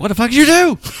and was like, what the fuck did you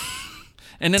do?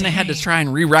 And then they had to try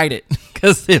and rewrite it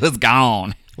because it was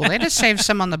gone. Well, they just saved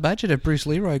some on the budget if Bruce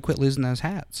Leroy quit losing those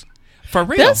hats. For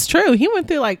real. That's true. He went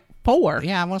through like 4.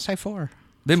 Yeah, I want to say 4.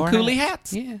 Them 4 coolie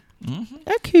hats. Yeah.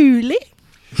 A coolie.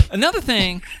 Another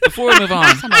thing, before we move on.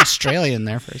 I'm Australian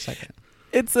there for a second.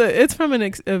 It's from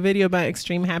a video by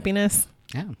Extreme Happiness.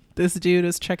 Yeah. This dude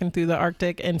is trekking through the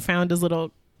Arctic and found his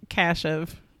little cache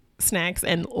of snacks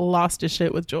and lost his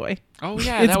shit with joy. Oh,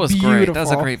 yeah, It's that was beautiful. great. That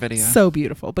was a great video. So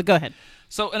beautiful. But go ahead.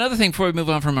 So another thing before we move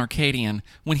on from Arcadian,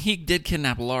 when he did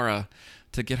kidnap Laura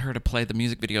to get her to play the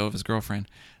music video of his girlfriend,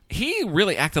 he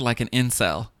really acted like an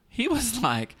incel. He was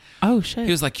like, Oh, shit.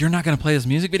 he was like, you're not going to play this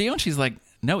music video? And she's like,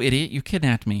 no, idiot, you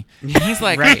kidnapped me. And he's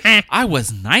like, Right. I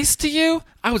was nice to you.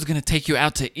 I was going to take you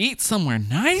out to eat somewhere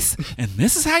nice. And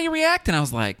this is how you react? And I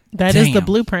was like, That is the damn,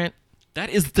 blueprint. That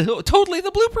is totally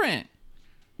the blueprint.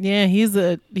 Yeah,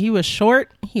 he was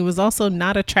short. He was also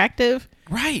not attractive.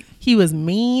 Right. He was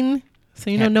mean. So,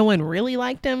 Yeah. no one really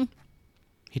liked him.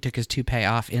 He took his toupee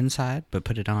off inside, but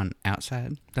put it on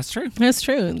outside. That's true. That's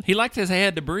true. He liked his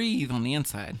head to breathe on the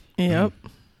inside. Yep.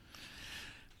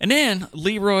 And then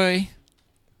Leroy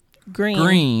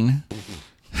Green.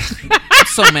 I'm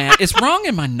so mad. It's wrong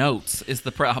in my notes is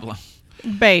the problem.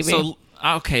 Baby. So,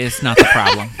 okay, it's not the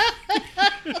problem.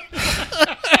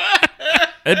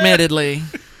 Admittedly.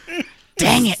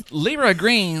 Dang it. Leroy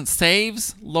Green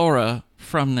saves Laura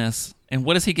from this. And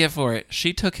what does he get for it?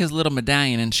 She took his little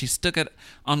medallion and she stuck it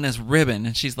on this ribbon.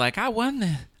 And she's like, I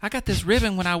got this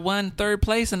ribbon when I won 3rd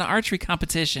place in the archery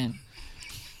competition.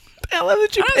 I love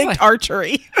that you I was picked like-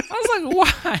 archery. I was like,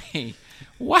 why?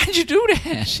 Why'd you do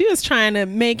that? She was trying to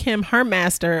make him her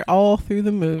master all through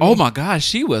the movie. Oh my gosh,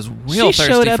 she was real she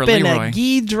thirsty showed up for in Leroy. a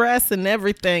gi dress and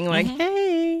everything. Like,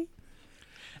 hey.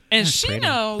 And she pretty.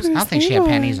 knows. I don't think she had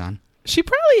panties on. She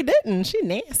probably didn't. She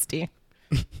nasty.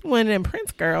 One of them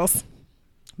Prince girls.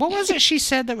 What was it she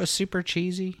said that was super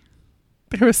cheesy?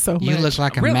 There was so much. You look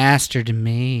like a Really? master to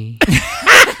me.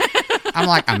 I'm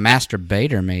like a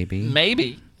masturbator, maybe.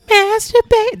 Maybe.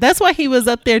 Masturbate. That's why he was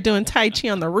up there doing Tai Chi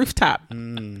on the rooftop.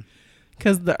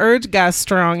 Because the urge got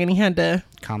strong and he had to,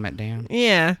 Calm it down.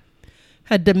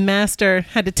 had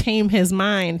to tame his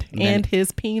mind and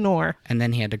his penor. And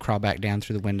then he had to crawl back down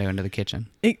through the window into the kitchen.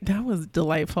 That was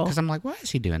delightful. Because I'm like, why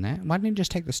is he doing that? Why didn't he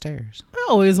just take the stairs? I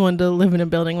always wanted to live in a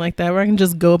building like that where I can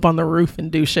just go up on the roof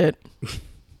and do shit.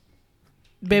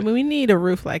 Baby, we need a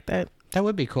roof like that. That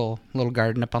would be cool. Little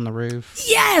garden up on the roof.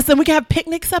 Yes, and we can have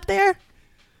picnics up there.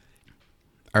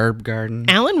 Herb garden.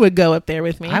 Alan would go up there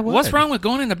with me. I would. What's wrong with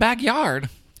going in the backyard?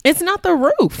 It's not the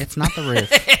roof. It's not the roof.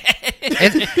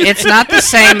 It's not the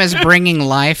same as bringing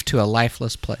life to a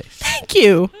lifeless place. Thank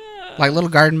you. Like little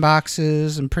garden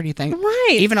boxes and pretty things.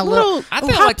 Right. Even a little. I feel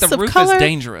like the pops of roof color. is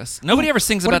dangerous. Nobody ever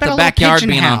sings What about the a little backyard pigeon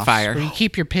being on house fire. Where you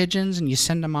keep your pigeons and you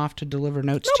send them off to deliver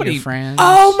notes to Nobody- your friends.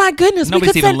 Oh my goodness,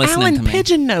 Nobody's we could even send listening Alan to me.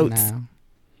 pigeon notes.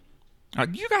 No.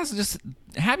 You guys just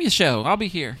have your show. I'll be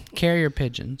here. Carrier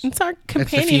pigeons It's our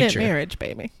companion at future. marriage,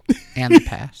 baby. and the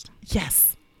past.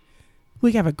 Yes.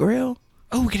 We have a grill.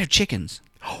 Oh, we could have chickens.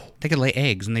 They could lay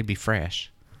eggs and they'd be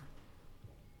fresh.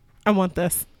 I want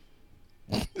this.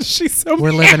 She's so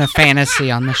We're living a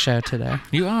fantasy on the show today.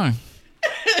 You are.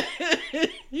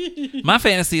 My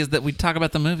fantasy is that we talk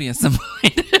about the movie at some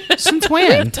point. Since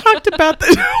when? talked about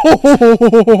this.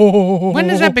 When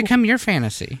does that become your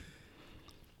fantasy?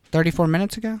 34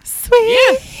 minutes ago?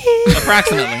 Sweet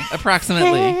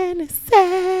Approximately.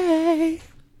 fantasy.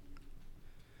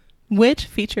 Which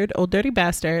featured Old Dirty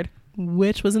Bastard,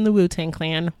 which was in the Wu-Tang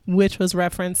Clan, which was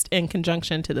referenced in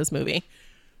conjunction to this movie.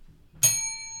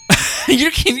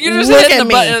 You're just Look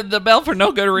hitting at the bell for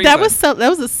no good reason. That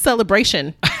was a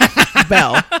celebration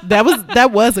bell. That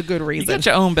was a good You reason. got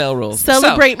your own bell rules.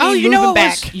 Celebrate me Oh, you moving know what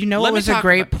back. was, you know Let what me was a talk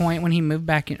great about- point when he moved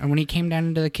back in, or when he came down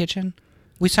into the kitchen?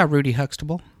 We saw Rudy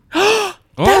Huxtable That's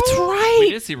right.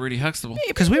 We did see Rudy Huxtable.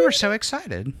 because we were so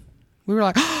excited. We were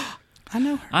like, oh, I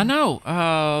know her. I know.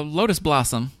 Lotus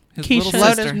Blossom, his Keisha little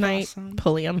Lotus sister, Knight Awesome.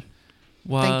 Pulliam.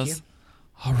 Thank you. was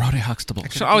Rudy Huxtable.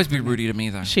 She'll always be Rudy to me,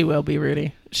 though. She will be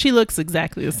Rudy. She looks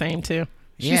exactly the same too.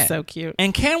 She's Yeah. so cute.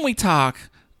 And can we talk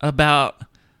about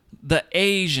the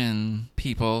Asian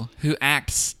people who act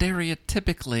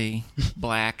stereotypically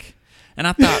black And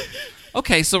I thought,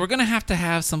 okay, so we're going to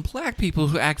have some black people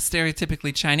who act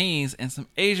stereotypically Chinese and some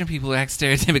Asian people who act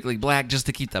stereotypically black just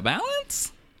to keep the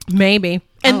balance? Maybe.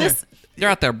 And They're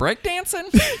out there breakdancing?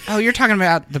 Oh, you're talking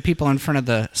about the people in front of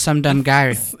the Some Dumb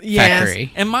Guy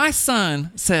factory. And my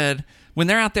son said when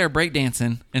they're out there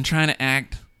breakdancing and trying to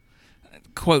act,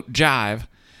 quote, jive,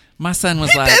 my son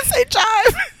was like... Did say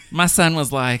jive. My son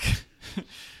was like...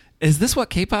 Is this what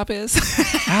K-pop is?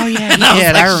 Oh, yeah. And I was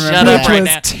Yeah, like, I remember shut that. up right was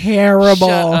now. terrible.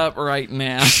 Shut up right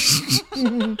now.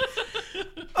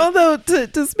 Although,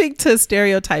 to speak to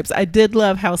stereotypes, I did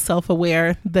love how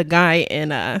self-aware the guy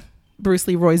in Bruce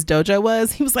Leroy's dojo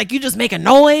was. He was like, you just make a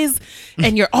noise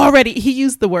and you're already... He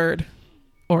used the word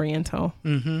Oriental.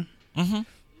 Mm-hmm. Mm-hmm.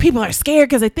 People are scared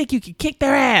because they think you can kick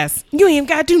their ass. You ain't even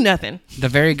got to do nothing. The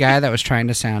very guy that was trying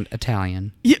to sound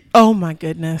Italian. Oh, my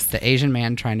goodness. The Asian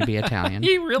man trying to be Italian.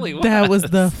 He really was. That was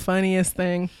the funniest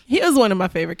thing. He was one of my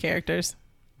favorite characters.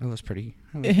 It was pretty...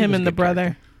 Him and the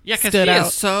brother. Yeah, because stood he out.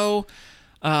 is so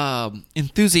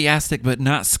enthusiastic but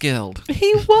not skilled.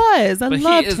 He was. I But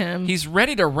loved him. He's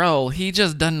ready to roll. He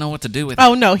just doesn't know what to do with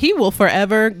Oh it. no, he will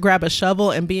forever grab a shovel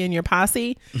and be in your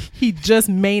posse. He just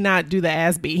may not do the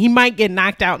ass beat. He might get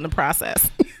knocked out in the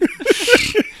process.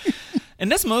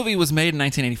 And this movie was made in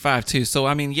 1985 too. So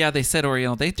I mean, yeah, they said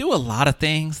Oriental. They do a lot of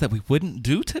things that we wouldn't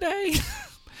do today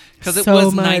because it So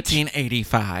was much.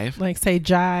 1985. Like say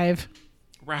jive.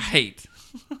 Right.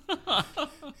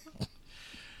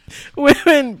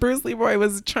 When Bruce Leroy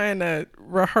was trying to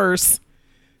rehearse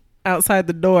outside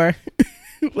the door.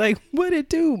 Like, what it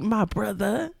do, my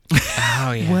brother?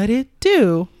 Oh, yeah. What it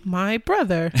do, my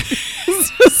brother?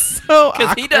 It's just so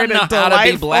Because awkward he doesn't know and how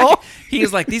to be black. delightful. He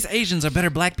is like, these Asians are better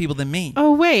black people than me.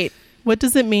 Oh, wait. What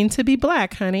does it mean to be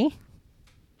black, honey?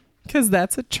 Because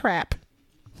that's a trap.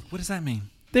 What does that mean?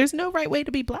 There's no right way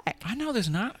to be black. I know there's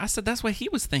not. I said that's what he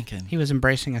was thinking. He was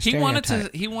embracing a He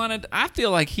stereotype. wanted, I feel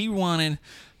like he wanted,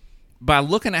 by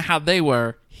looking at how they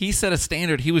were, he set a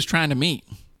standard he was trying to meet.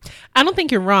 I don't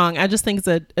think you're wrong. I just think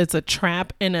it's a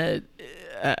trap and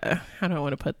how do I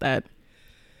want to put that?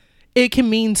 It can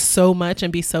mean so much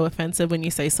and be so offensive when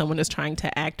you say someone is trying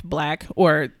to act black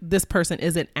or this person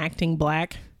isn't acting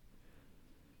black,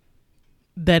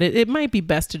 that it might be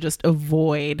best to just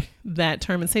avoid that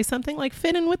term and say something like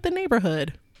fit in with the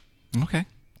neighborhood. Okay.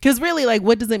 Because really, like,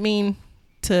 what does it mean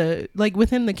to, like,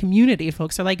 within the community?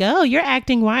 Folks are like, oh, you're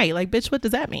acting white. Like, bitch, what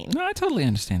does that mean? No, I totally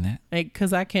understand that. Like,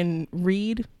 because I can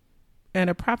read at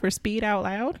a proper speed out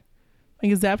loud?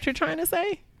 Like, is that what you're trying to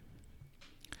say?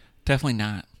 Definitely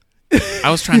not.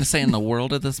 I was trying to say in the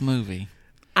world of this movie.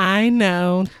 I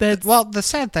know. That's Well, the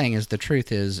sad thing is, the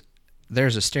truth is,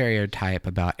 there's a stereotype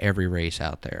about every race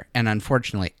out there. And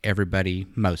unfortunately,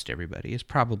 most everybody is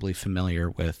probably familiar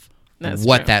with That's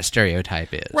what true. that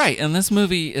stereotype is. Right, and this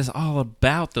movie is all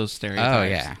about those stereotypes. Oh,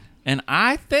 yeah. And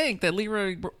I think that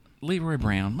Leroy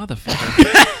Brown,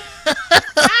 motherfucker.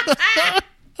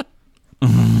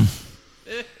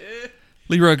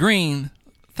 Leroy Green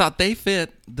thought they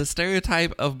fit the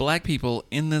stereotype of black people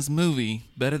in this movie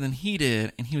better than he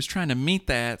did, and he was trying to meet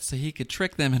that so he could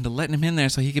trick them into letting him in there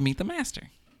so he could meet the master.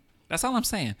 That's all I'm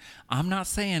saying. I'm not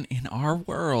saying in our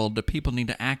world that people need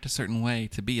to act a certain way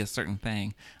to be a certain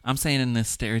thing. I'm saying in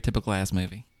this stereotypical ass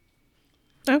movie.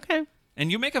 okay.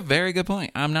 And you make a very good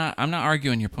point. I'm not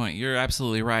arguing your point. You're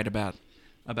absolutely right about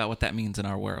what that means in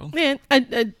our world. Man,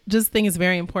 I just think it's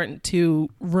very important to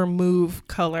remove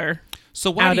color. So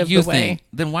why Out do of you the way. think?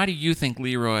 Then why do you think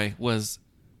Leroy was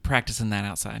practicing that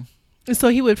outside? So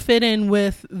he would fit in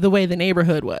with the way the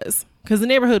neighborhood was. Because the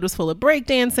neighborhood was full of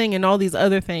breakdancing and all these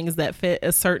other things that fit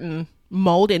a certain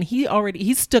mold. And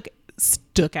he stuck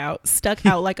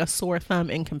out like a sore thumb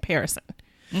in comparison.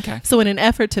 Okay. So in an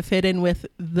effort to fit in with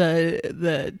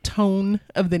the tone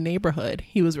of the neighborhood,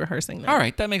 he was rehearsing that. All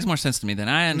right, that makes more sense to me then.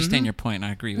 I understand your point and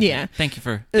I agree with Yeah. you. Thank you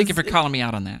for calling me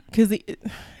out on that. Because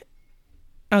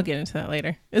I'll get into that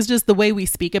later. It's just the way we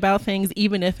speak about things,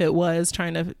 even if it was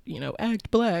trying to,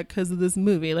 act black because of this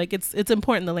movie. Like, it's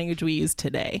important the language we use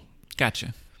today.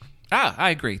 Gotcha. I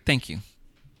agree. Thank you.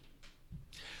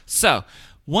 So,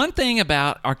 one thing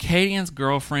about Arcadian's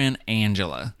girlfriend,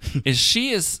 Angela, is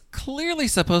she is clearly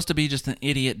supposed to be just an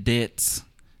idiot ditz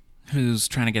who's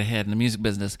trying to get ahead in the music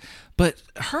business. But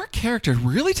her character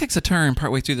really takes a turn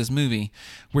partway through this movie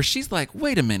where she's like,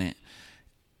 wait a minute.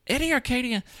 Eddie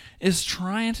Arcadian is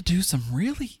trying to do some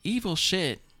really evil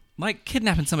shit. Like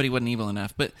kidnapping somebody wasn't evil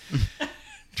enough, but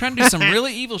trying to do some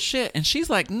really evil shit. And she's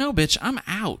like, no, bitch, I'm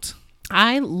out.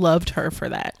 I loved her for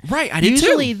that. Right, I did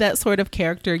Usually too. that sort of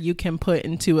character you can put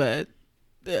into a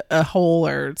a hole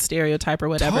or stereotype or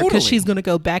whatever, because Totally. she's going to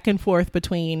go back and forth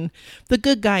between the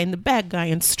good guy and the bad guy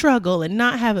and struggle and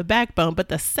not have a backbone. But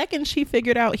the second she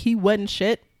figured out he wasn't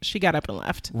shit, she got up and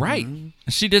left. Right.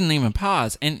 She didn't even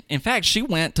pause. And in fact, she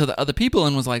went to the other people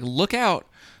and was like, look out.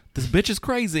 This bitch is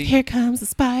crazy. Here comes the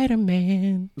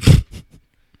Spider-Man.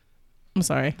 I'm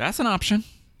sorry. That's an option.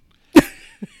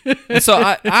 And so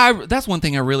I that's one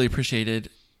thing I really appreciated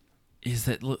is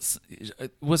that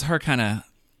was her kind of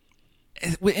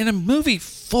in a movie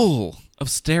full of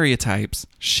stereotypes.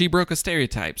 She broke a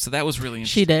stereotype, so that was really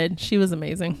interesting. She did. She was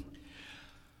amazing.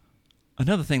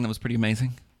 Another thing that was pretty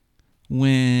amazing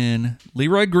when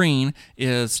Leroy Green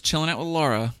is chilling out with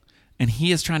Laura. And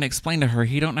he is trying to explain to her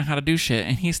he don't know how to do shit.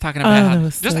 And he's talking about how, that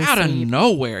was just so out of sweet.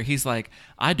 nowhere, he's like,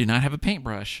 I do not have a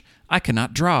paintbrush. I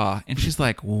cannot draw. And she's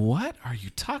like, what are you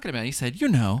talking about? He said, you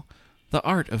know, the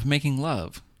art of making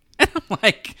love. And I'm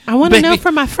like, I want to know "Baby,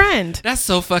 from my friend. that's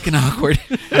so fucking awkward.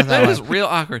 That was real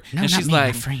awkward. No, and not she's me, my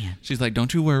like, friend.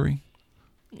 don't you worry.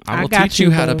 I will got teach you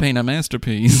how to boo." paint a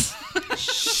masterpiece.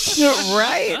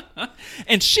 Right?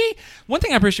 And one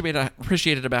thing I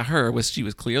appreciated about her was she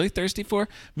was clearly thirsty for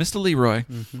Mr. Leroy.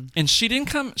 Mm-hmm. And she didn't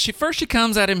come, she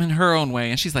comes at him in her own way,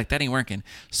 and she's like, that ain't working.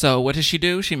 So what does she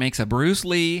do? She makes a Bruce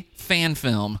Lee fan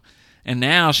film, and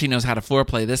now she knows how to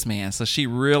foreplay this man. So she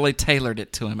really tailored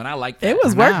it to him, and I like that. It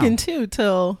was Wow. working too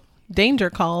till Danger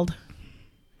called.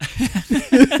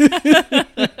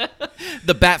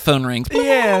 The bat phone rings.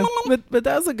 Yeah, but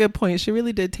that was a good point. She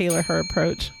really did tailor her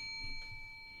approach,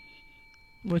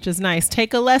 which is nice.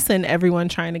 Take a lesson, everyone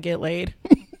trying to get laid.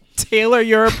 Tailor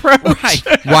your approach.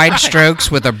 Right. Wide strokes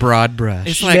with a broad brush.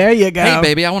 It's like, There you go. hey,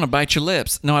 baby, I want to bite your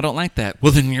lips. No, I don't like that.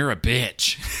 Well, then you're a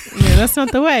bitch. Yeah, that's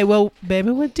not the way. Well,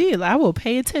 baby, what deal? I will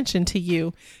pay attention to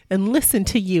you and listen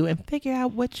to you and figure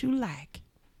out what you like.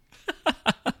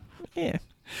 Yeah.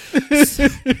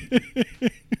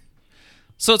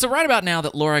 So it's right about now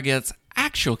that Laura gets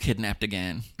actual kidnapped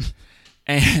again.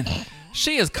 And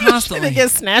she is constantly... They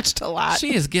get snatched a lot.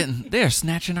 They're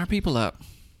snatching our people up.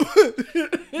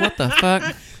 What the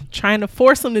fuck? Trying to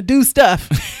force them to do stuff.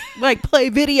 Like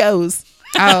play videos.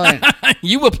 Oh, and,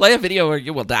 You will play a video or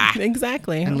you will die.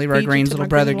 Exactly. and I'll Leroy feed you Green's to little my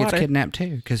brother clean gets water. kidnapped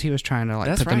too because he was trying to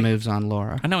That's put right. the moves on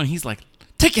Laura. I know, and he's like,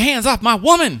 take your hands off my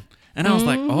woman. And I was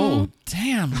like, Mm-hmm. oh,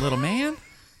 damn, little man.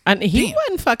 And he Damn.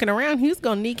 wasn't fucking around. He was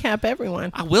going to kneecap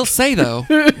everyone. I will say, though,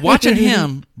 watching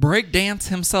him break dance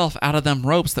himself out of them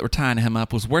ropes that were tying him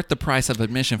up was worth the price of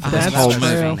admission for this That's whole true.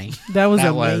 movie. funny. That was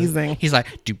That amazing. He's like,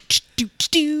 I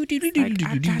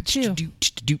got you.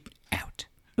 out.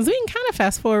 So we can kind of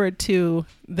fast forward to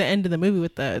the end of the movie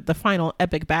with the final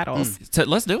epic battles. So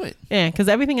let's do it. Yeah, because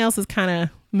everything else is kind of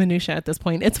minutia at this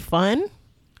point. It's fun,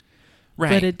 Right.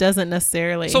 but it doesn't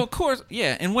necessarily. So, of course,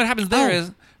 yeah. And what happens there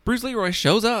is Bruce Leroy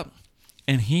shows up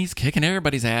and he's kicking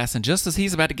everybody's ass. And just as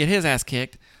he's about to get his ass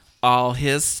kicked, all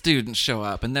his students show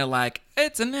up and they're like,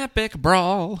 it's an epic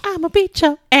brawl. I'ma beat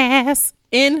your ass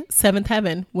in Seventh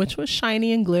Heaven, which was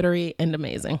shiny and glittery and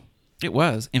amazing. It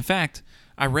was. In fact,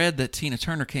 I read that Tina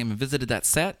Turner came and visited that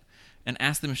set and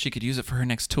asked them if she could use it for her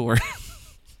next tour.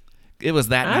 It was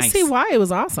that I nice. see why it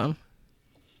was awesome.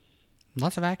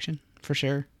 Lots of action for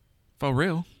sure. For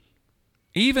real.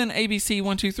 Even ABC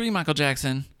 123 Michael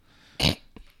Jackson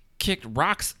kicked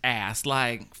Rock's ass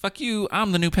like, fuck you,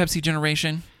 I'm the new Pepsi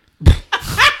generation.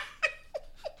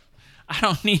 I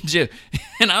don't need you.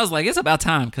 And I was like, it's about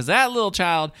time, because that little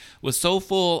child was so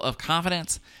full of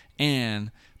confidence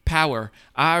and power.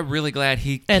 I'm really glad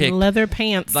he And kicked leather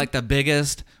pants. like the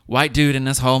biggest white dude in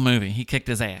this whole movie. He kicked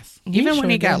his ass. Even when sure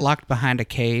he got did. locked behind a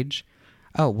cage.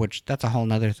 Oh, which that's a whole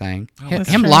nother thing. that's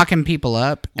Him true. locking people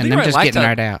up and them just liked getting to-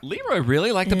 right out. Leroy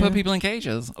really liked to put people in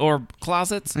cages or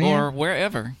closets Yeah. or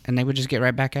wherever. And they would just get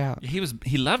right back out.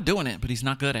 He loved doing it, but he's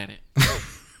not good at it.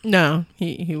 No,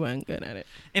 he wasn't good at it.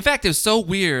 In fact, it was so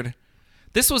weird.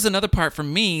 This was another part for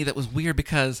me that was weird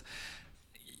because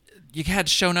you had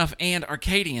Shonuff and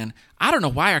Arcadian. I don't know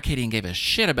why Arcadian gave a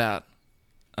shit about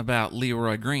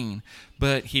Leroy Green,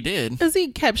 but he did. Because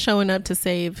he kept showing up to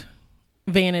save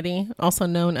Vanity, also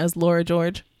known as Laura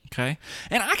George. Okay.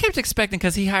 And I kept expecting,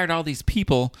 because he hired all these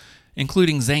people,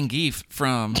 including Zangief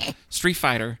from Street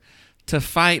Fighter, to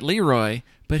fight Leroy.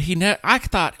 But I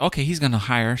thought, okay, he's going to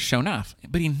hire Shonuff.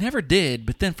 But he never did.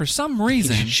 But then for some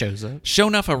reason, He just shows up.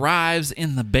 Shonuff arrives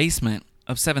in the basement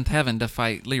of Seventh Heaven to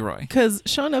fight Leroy. Because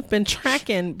Shonuff been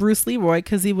tracking Bruce Leroy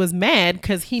because he was mad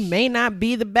because he may not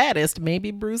be the baddest.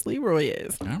 Maybe Bruce Leroy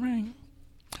is. All right.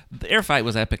 The air fight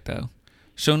was epic, though.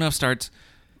 Shonuff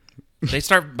they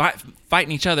start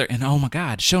fighting each other, and oh my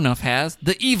God, Shonuff has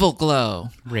the evil glow.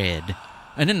 Red.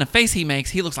 And then the face he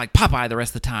makes, he looks like Popeye the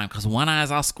rest of the time because one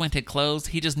eye's all squinted closed.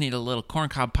 He just need a little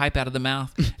corncob pipe out of the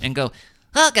mouth and go,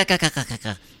 oh,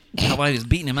 while he was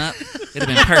beating him up. It'd have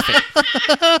been perfect.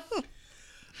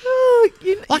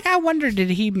 Like, I wonder, did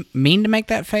he mean to make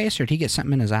that face, or did he get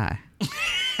something in his eye?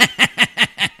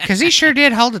 Because he sure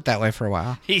did hold it that way for a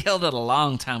while. He held it a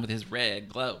long time with his red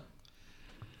glow.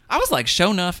 I was like,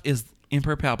 sure enough is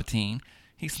Emperor Palpatine.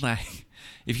 He's like,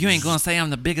 if you ain't going to say I'm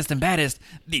the biggest and baddest,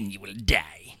 then you will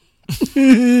die.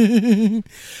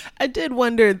 I did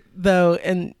wonder, though,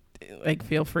 and like,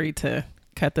 feel free to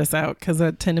cut this out because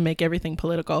I tend to make everything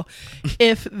political.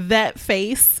 If that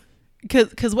face,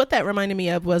 because what that reminded me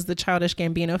of was the Childish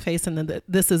Gambino face in the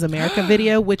This Is America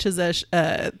video, which is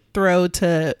a throw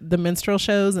to the minstrel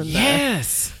shows and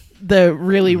the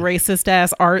really racist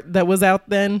ass art that was out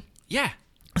then. Yeah.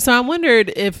 So I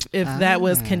wondered if that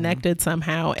was connected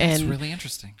somehow. That's and really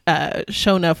interesting.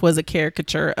 Shonuff was a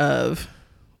caricature of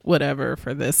whatever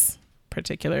for this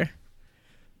particular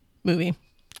movie.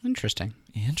 Interesting.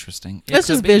 That's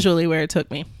just visually where it took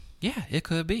me. Yeah, it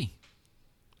could be.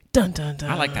 Dun, dun, dun.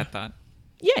 I like that thought.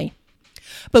 Yay.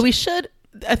 But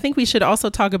I think we should also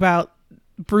talk about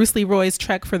Bruce Leroy's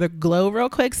trek for the glow real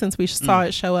quick since we saw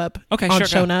it show up on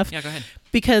Shonuff. Yeah, go ahead.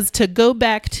 Because to go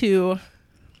back to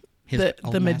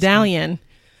the medallion,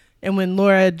 and when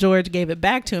Laura George gave it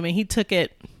back to him and he took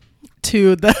it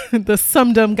to the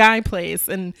some dumb guy place,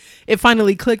 and it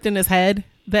finally clicked in his head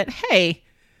that, hey,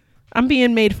 I'm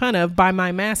being made fun of by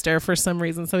my master for some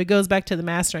reason. So he goes back to the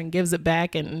master and gives it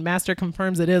back, and master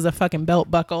confirms it is a fucking belt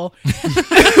buckle,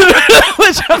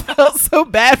 which I felt so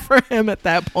bad for him at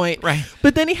that point. Right.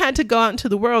 But then he had to go out into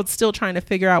the world still trying to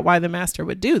figure out why the master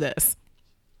would do this.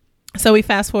 So we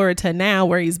fast forward to now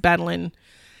where he's battling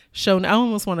I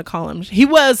almost want to call him. He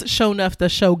was Shonuff, the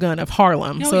Shogun of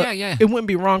Harlem. Oh, so yeah. it wouldn't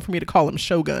be wrong for me to call him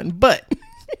Shogun, but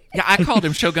Yeah, I called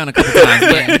him Shogun a couple times,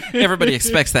 but everybody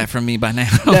expects that from me by now.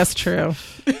 That's true.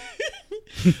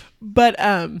 But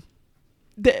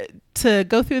to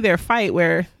go through their fight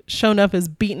where Shonuff is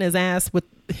beating his ass with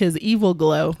his evil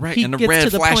glow, Right, he and the gets red to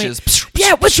the flashes. point.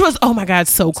 Yeah, which was, oh my God,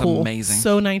 so cool. amazing.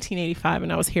 So 1985,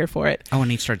 and I was here for it. Oh, and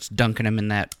he starts dunking him in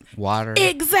that water.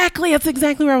 Exactly. That's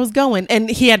exactly where I was going. And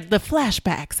he had the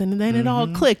flashbacks, and then it all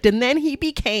clicked. And then he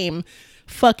became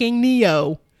fucking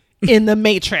Neo in the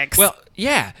Matrix. Well,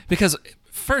 yeah, because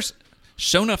first,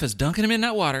 Shonuff is dunking him in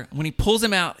that water. When he pulls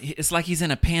him out, it's like he's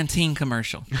in a Pantene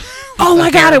commercial. Oh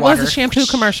my God, it was water. a shampoo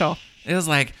commercial. It was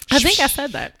like, I think I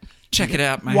said that. check it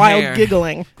out, my Wild hair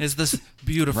giggling. is this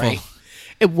beautiful. Right.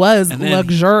 It was And then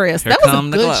luxurious. here That was a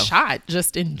come the good glow. shot,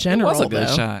 just in general. a good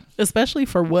though, shot. especially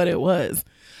for what it was.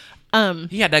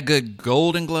 He had that good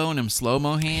golden glow in them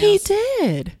slow-mo hands. He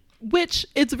did, which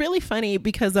it's really funny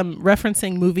because I'm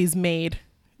referencing movies made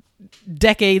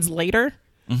decades later,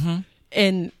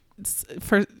 and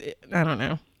for I don't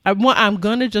know. I'm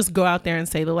gonna just go out there and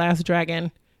say The Last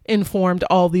Dragon informed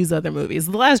all these other movies.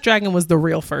 The Last Dragon was the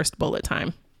real first bullet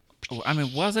time. I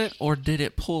mean, was it, or did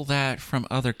it pull that from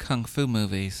other kung fu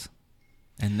movies,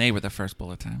 and they were the first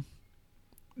bullet time?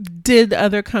 Did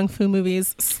other kung fu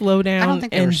movies slow I down don't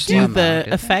think they and were do slow-mo, the did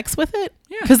they? effects with it?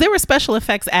 Yeah. Because there were special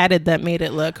effects added that made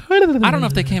it look. I don't know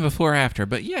if they came before or after,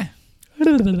 but yeah.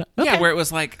 Okay. Yeah, where it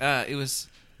was like, it was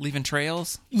leaving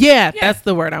trails. Yeah, that's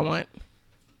the word I want.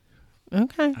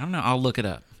 Okay. I don't know. I'll look it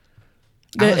up.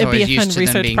 I was It'd be always a fun used to them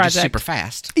research being project. just super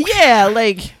fast. Yeah,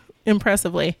 like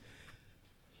impressively.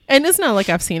 And it's not like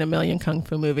I've seen a million kung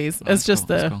fu movies. It's just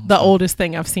cool, that's cool. the oldest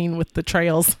thing I've seen with the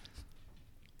trails.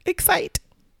 Excite.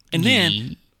 And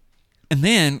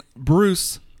then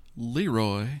Bruce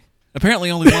Leroy.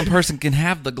 Apparently, only one person can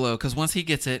have the glow because once he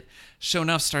gets it,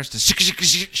 Shonuff starts to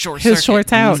short His circuit.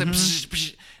 shorts out.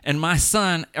 And my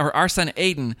son, or our son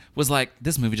Aiden, was like,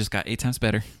 "This movie just got 8 times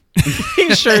better."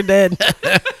 He sure did.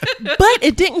 But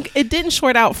it didn't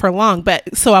short out for long.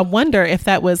 But so I wonder if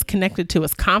that was connected to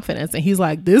his confidence. And he's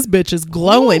like, this bitch is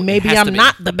glowing. Maybe has to I'm be.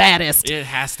 not the baddest. It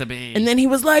has to be. And then he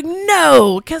was like,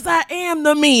 no, because I am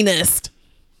the meanest.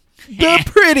 The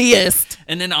prettiest.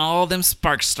 And then all them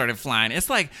sparks started flying. It's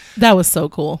like That was so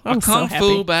cool. I a was kung so fu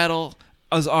happy. battle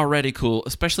was already cool,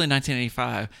 especially in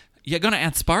 1985. You're gonna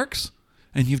add sparks,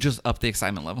 and you've just upped the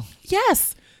excitement level.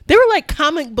 Yes. They were like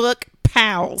comic book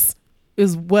pals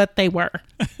is what they were.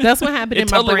 That's what happened It in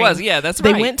totally my brain. was. Yeah, that's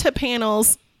They right. went to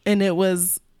panels and it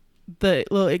was the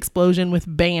little explosion with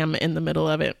BAM in the middle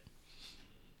of it.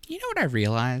 You know what I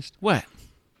realized? What?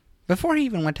 Before he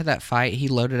even went to that fight, he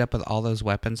loaded up with all those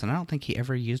weapons, and I don't think he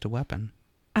ever used a weapon.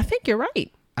 I think you're right.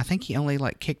 I think he only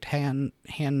kicked hand,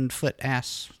 foot,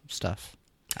 ass stuff.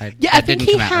 Yeah, I think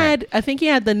he had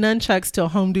the nunchucks till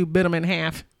Home Dude bit them in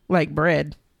half like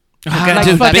bread. Like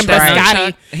Dude, fucking big that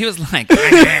biscotti. nunchuck, he was like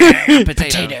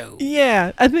potato.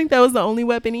 Yeah, I think that was the only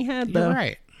weapon he had, though. You're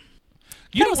right.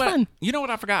 You That know was what? fun. You know what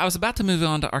I forgot? I was about to move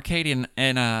on to Arcadian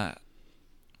and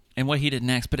what he did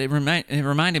next, but it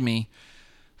reminded me.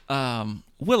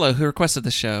 Willow, who requested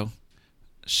the show,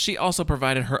 she also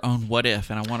provided her own what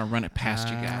if, and I want to run it past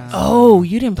you guys. Oh,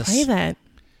 you didn't play that.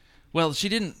 Well, she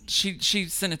didn't. She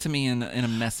sent it to me in a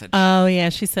message. Oh, yeah.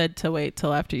 She said to wait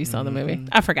till after you saw the movie.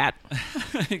 I forgot.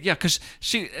 Yeah, because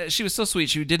she was so sweet.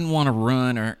 She didn't want to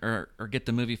ruin or get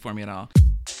the movie for me at all.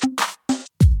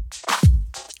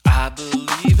 I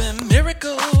believe in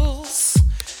miracles.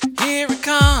 Here it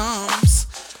comes.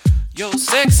 Yo,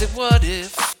 sexy what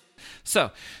if?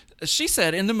 So, she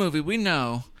said in the movie, we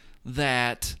know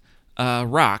that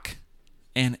Rock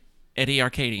and Eddie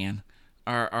Arcadian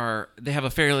they have a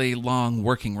fairly long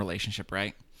working relationship,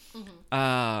 right?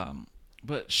 Mm-hmm.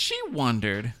 But she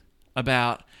wondered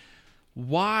about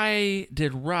why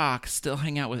did Rock still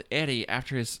hang out with Eddie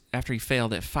after he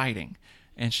failed at fighting,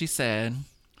 and she said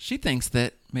she thinks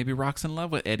that maybe Rock's in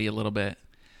love with Eddie a little bit.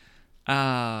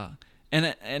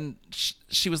 And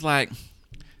she was like,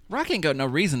 Rock ain't got no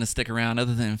reason to stick around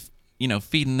other than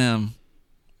feeding them.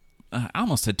 I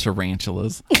almost said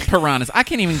tarantulas, piranhas. I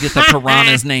can't even get the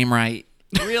piranha's name right.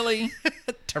 Really?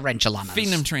 Tarantulanas.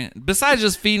 Feeding them besides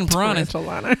just feeding piranhas.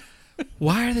 Tarantulana.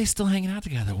 Why are they still hanging out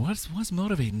together? What's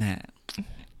motivating that?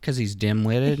 Because he's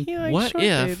dim-witted. He likes What short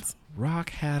if dudes.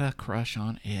 Rock had a crush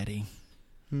on Eddie?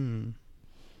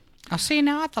 Oh, see,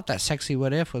 now I thought that sexy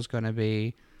what if was going to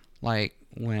be like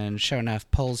when Sho'nuff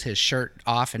pulls his shirt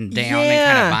off and down and kind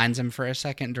Yeah. of binds him for a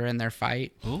second during their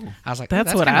fight. Ooh. I was like, That's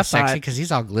that's what kind I of sexy thought. because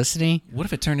he's all glistening. What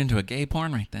if it turned into a gay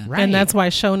porn right then? Right. And that's why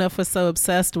Sho'nuff was so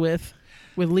obsessed with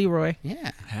Leroy.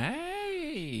 Yeah.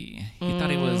 Hey, he thought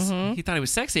he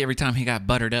was sexy every time he got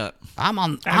buttered up. I'm I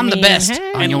the mean, best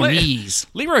hey. on And your li- knees.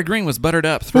 Leroy Green was buttered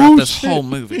up throughout this shit. whole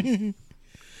movie.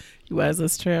 He was,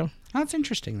 that's true. Oh, that's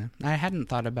interesting, though. I hadn't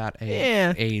thought about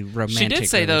Yeah. a romantic She did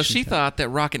say though she relationship. thought that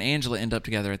Rock and Angela end up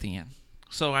together at the end.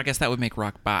 So I guess that would make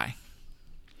Rock bi.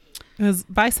 Because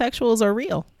bisexuals are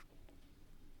real.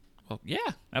 Well, yeah,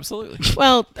 absolutely.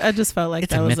 Well, I just felt like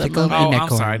It's that a was mythical a Oh, moment. I'm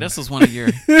Unicorn. sorry. This is one of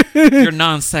your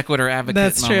non sequitur advocate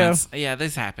That's true. moments. Yeah,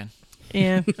 this happened.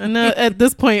 Yeah. I know at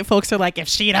this point, folks are like, if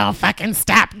she don't fucking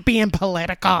stop being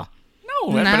political.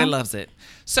 No, everybody loves it.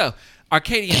 So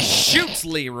Arcadian shoots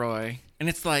Leroy, and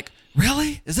it's like,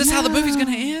 really? Is this how the movie's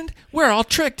gonna end? We're all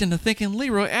tricked into thinking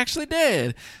Leroy actually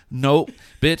dead. Nope,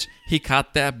 bitch. He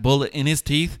caught that bullet in his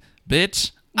teeth,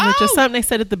 bitch. Which is something they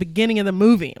said at the beginning of the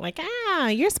movie. Like,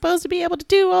 you're supposed to be able to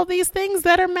do all these things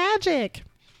that are magic.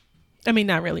 I mean,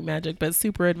 not really magic, but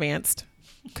super advanced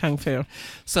kung fu.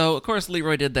 So of course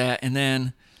Leroy did that, and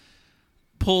then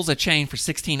pulls a chain for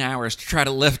 16 hours to try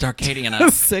to lift Arcadian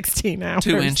up 16 hours.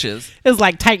 2 inches. It was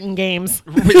like Titan Games.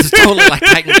 It's totally like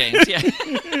Titan Games. Yeah.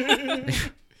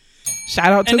 Shout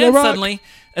out to And The then Rock. suddenly,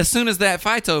 as soon as that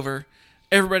fight's over,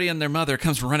 everybody and their mother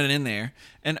comes running in there,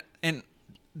 and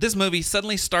this movie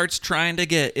suddenly starts trying to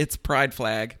get its pride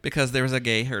flag because there was a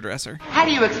gay hairdresser. How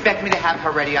do you expect me to have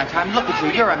her ready on time? Look at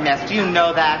you, you're a mess. Do you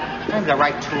know that? I'm the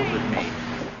right tool with me.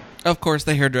 Of course,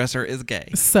 the hairdresser is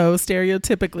gay. So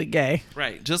stereotypically gay.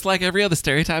 Right, just like every other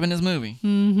stereotype in this movie.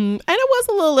 And I was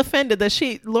a little offended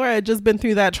that Laura had just been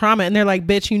through that trauma, and they're like,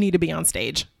 bitch, you need to be on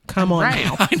stage. Come on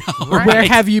now. I know. Where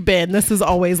have you been? This is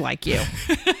always like you.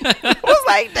 I was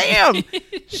like, damn.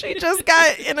 She just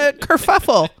got in a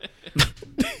kerfuffle.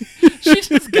 She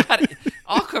just got it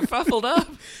all kerfuffled up.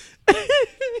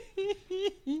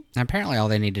 Apparently, all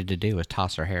they needed to do was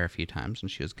toss her hair a few times,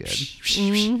 and she was good.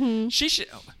 She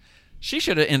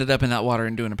should have ended up in that water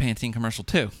and doing a Pantene commercial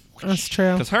too, That's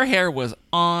true. because her hair was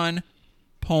on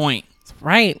point,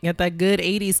 Right. Got that good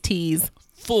 80s tease.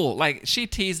 full. Like she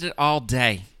teased it all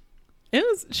day. It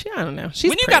was, I don't know. She's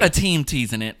When you pretty. got a team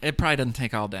teasing it, it probably doesn't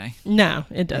take all day. No,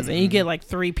 it doesn't. You get like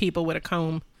 3 people with a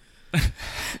comb.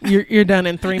 You're done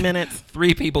in 3 minutes.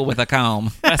 3 people with a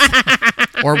comb.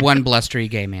 Or one blustery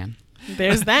gay man.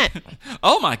 There's that.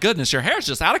 Oh my goodness, your hair's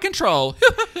just out of control.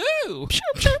 Pew,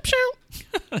 pew, pew.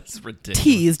 That's ridiculous.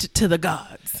 Teased to the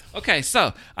gods. Okay,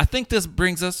 so I think this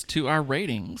brings us to our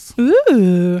ratings.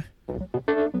 Ooh.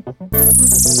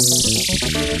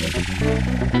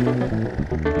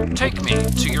 Take me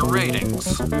to your ratings.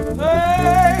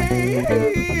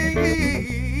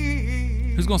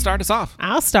 Who's going to start us off?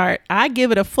 I'll start. I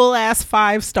give it a full ass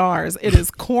 5 stars. It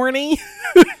is corny.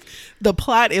 The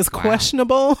plot is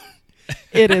questionable.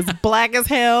 It is black as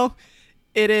hell.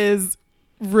 It is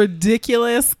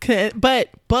ridiculous. But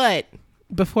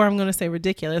before I'm going to say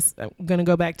ridiculous, I'm going to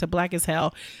go back to black as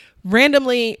hell.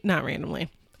 Not randomly.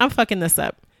 I'm fucking this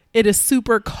up. it is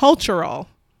super cultural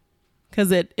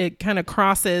because it kind of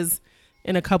crosses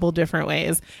in a couple different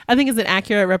ways. I think it's an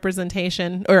accurate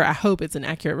representation, or I hope it's an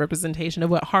accurate representation of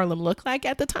what Harlem looked like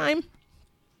at the time.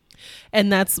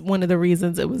 And that's one of the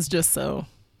reasons it was just so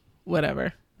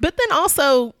whatever. But then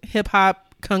also hip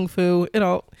hop, kung fu,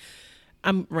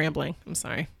 I'm rambling. I'm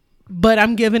sorry. But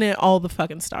I'm giving it all the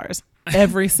fucking stars.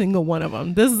 Every single one of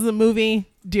them. This is a movie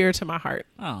dear to my heart.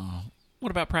 Oh,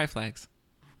 what about Pride Flags?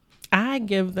 I'll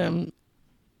give them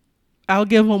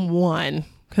 1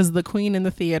 because the queen in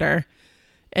the theater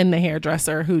and the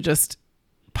hairdresser who just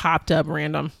popped up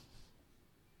random.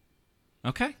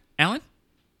 Okay. Alan?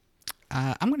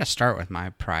 I'm going to start with my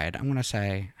Pride. I'm going to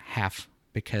say half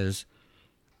because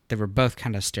they were both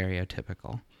kind of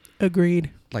stereotypical. Agreed.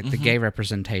 Like the gay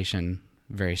representation,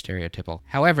 very stereotypical.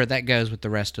 However, that goes with the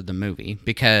rest of the movie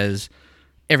because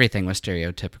everything was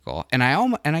stereotypical. And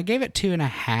I gave it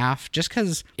 2.5 just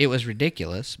because it was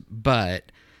ridiculous.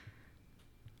 But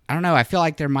I don't know. I feel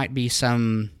like there might be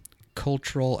some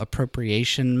cultural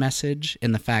appropriation message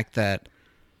in the fact that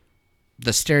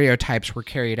the stereotypes were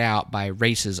carried out by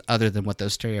races other than what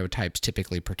those stereotypes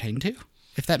typically pertain to,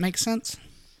 if that makes sense.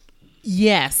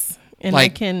 Yes. And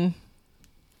Like- I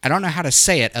don't know how to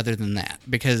say it other than that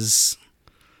because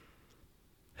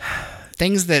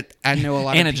things that I know a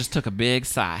lot Anna of just took a big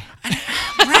sigh.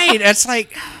 right. It's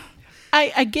like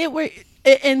I get where,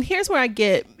 and here's where I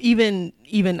get, even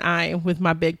I, with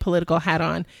my big political hat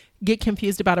on, get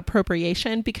confused about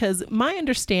appropriation, because my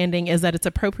understanding is that it's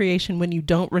appropriation when you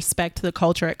don't respect the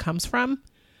culture it comes from.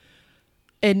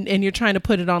 And you're trying to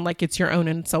put it on like it's your own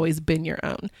and it's always been your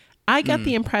own. I got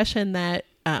the impression that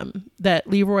that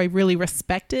Leroy really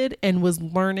respected and was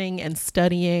learning and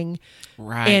studying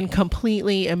Right. and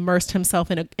completely immersed himself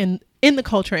in the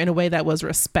culture in a way that was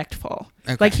respectful.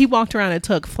 Okay. Like he walked around and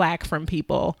took flack from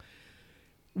people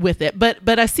with it.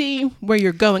 But I see where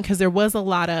you're going, because there was a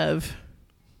lot of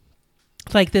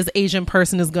like, this Asian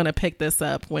person is going to pick this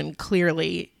up when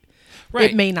clearly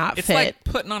it may not it's fit. like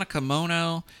putting on a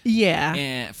kimono Yeah.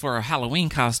 and for a Halloween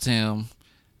costume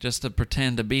just to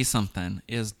pretend to be something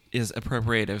is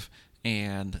appropriative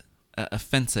and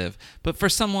offensive. But for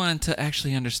someone to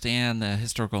actually understand the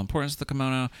historical importance of the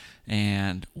kimono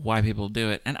and why people do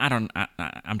it, and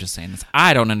I'm just saying this,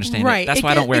 I don't understand Right. it. That's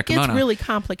why I don't wear a kimono. It gets really But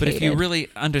complicated. if you really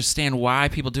understand why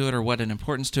people do it or what an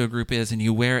importance to a group is, and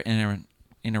you wear it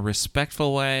in a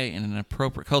respectful way, in an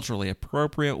appropriate, culturally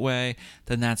appropriate way,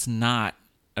 then that's not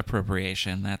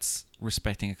appropriation. That's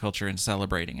respecting a culture and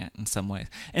celebrating it in some ways.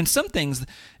 And some things,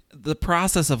 the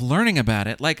process of learning about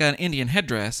it, like an Indian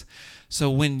headdress. So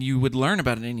when you would learn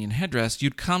about an Indian headdress,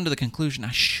 you'd come to the conclusion,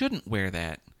 I shouldn't wear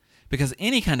that, because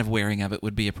any kind of wearing of it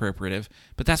would be appropriative.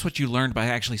 But that's what you learned by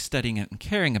actually studying it and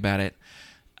caring about it.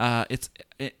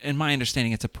 In my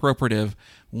understanding, it's appropriative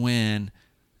when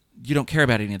you don't care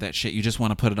about any of that shit. You just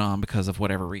want to put it on because of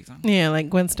whatever reason. Yeah, like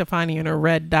Gwen Stefani and her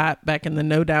red dot back in the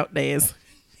No Doubt days.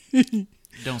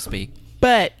 Don't speak.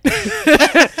 But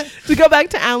to go back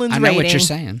to Alan's I know rating. what you're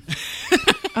saying.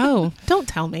 Oh, don't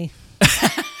tell me.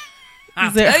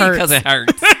 I'll It tell you because it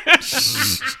hurts.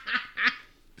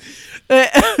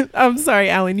 I'm sorry,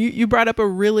 Alan. You brought up a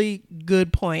really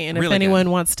good point. And if Really anyone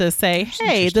good. wants to say,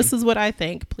 hey, this is what I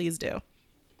think, please do. What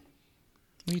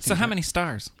do you So think, how Brett? many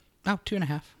stars? Oh,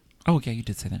 2.5. Oh, yeah, you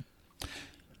did say that.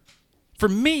 For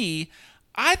me,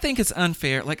 I think it's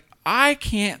unfair. Like, I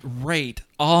can't rate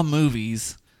all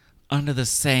movies under the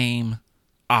same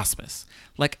auspice.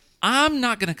 Like, I'm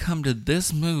not going to come to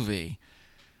this movie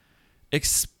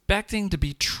expecting to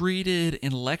be treated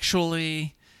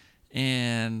intellectually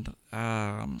and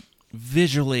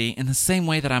visually in the same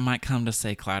way that I might come to,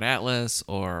 say, Cloud Atlas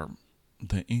or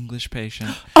The English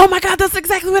Patient. Oh my God, that's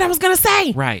exactly what I was going to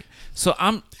say. Right. So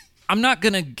I'm not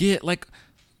going to get like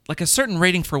a certain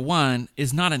rating for one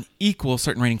is not an equal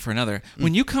certain rating for another.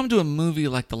 When you come to a movie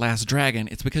like The Last Dragon,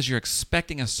 it's because you're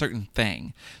expecting a certain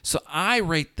thing. So I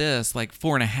rate this like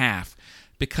 4.5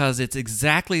 because it's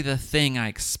exactly the thing I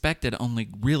expected, only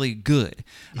really good.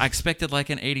 I expected like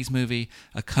an 80s movie,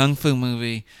 a kung fu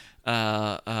movie,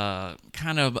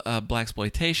 kind of a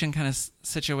blaxploitation kind of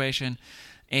situation.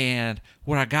 And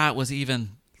what I got was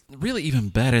even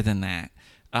better than that.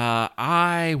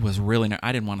 I was really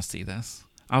I didn't want to see this.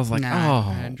 I was like,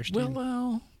 I understand.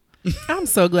 Willow. I'm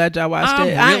so glad y'all watched I'm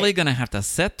it. really going to have to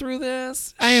sit through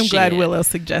this. I am glad Shit. Willow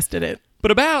suggested it.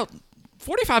 But about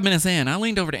 45 minutes in, I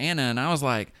leaned over to Anna and I was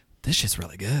like, this shit's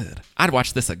really good. I'd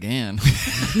watch this again.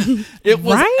 It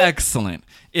was Right? excellent.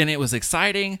 And it was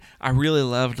exciting. I really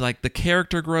loved like the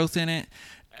character growth in it.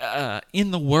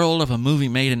 in the world of a movie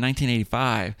made in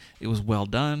 1985, it was well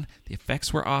done. The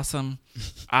effects were awesome.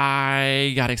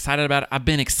 I got excited about it. I've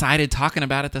been excited talking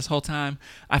about it this whole time.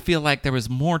 I feel like there was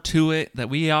more to it that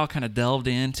we all kind of delved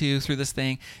into through this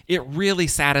thing. It really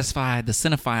satisfied the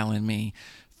cinephile in me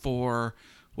for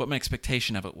what my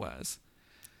expectation of it was.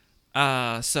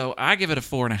 So I give it a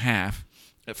 4.5.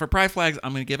 For Pride Flags,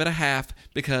 I'm going to give it a half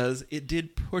because it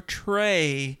did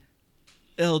portray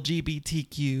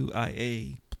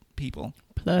LGBTQIA people.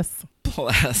 Plus.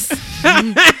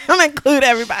 I'll include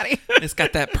everybody. It's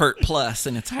got that pert plus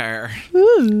in its hair.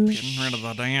 Ooh. Getting rid of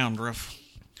the dandruff.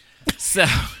 So.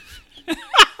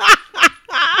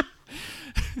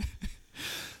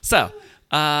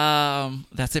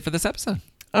 That's it for this episode.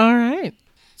 All right.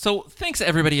 So thanks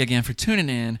everybody again for tuning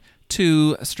in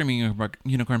to Streaming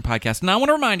Unicorn Podcast. And I want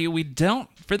to remind you,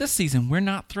 for this season, we're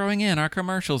not throwing in our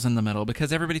commercials in the middle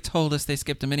because everybody told us they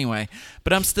skipped them anyway.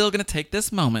 But I'm still going to take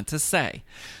this moment to say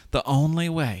the only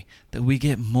way that we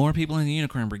get more people in the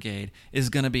Unicorn Brigade is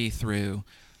going to be through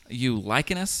you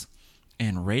liking us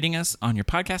and rating us on your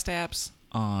podcast apps,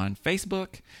 on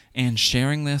Facebook, and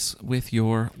sharing this with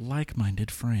your like-minded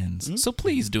friends. Mm-hmm. So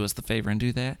please do us the favor and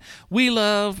do that. We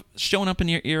love showing up in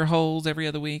your ear holes every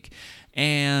other week,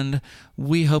 and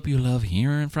we hope you love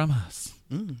hearing from us.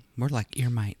 We're like ear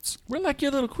mites. We're like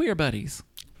your little queer buddies.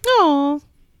 Aw.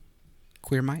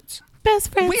 Queer mites?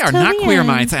 Best friends. We are not queer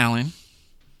mites, Alan.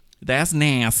 That's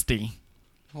nasty.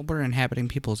 Well, we're inhabiting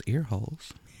people's ear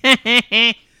holes.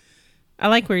 I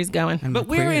like where he's going. And but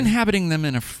we're inhabiting them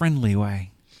in a friendly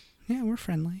way. Yeah, we're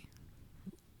friendly.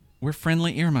 We're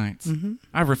friendly ear mites. Mm-hmm.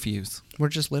 I refuse. We're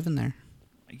just living there.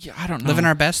 Yeah, I don't know. Living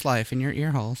our best life in your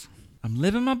ear holes. I'm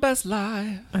living my best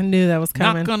life. I knew that was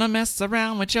coming. Not gonna mess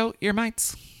around with your ear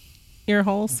mites. Ear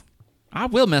holes? I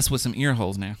will mess with some ear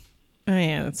holes now. Oh,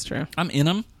 yeah, that's true. I'm in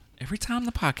them every time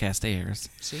the podcast airs.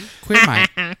 See? Queer mite.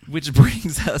 Which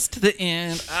brings us to the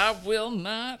end. I will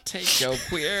not take your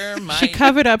queer mite. She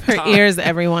covered up her ears,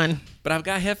 everyone. But I've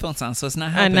got headphones on, so it's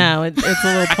not helping. I know. It's a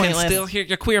little pointless. I can still hear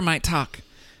your queer mite talk.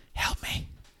 Help me.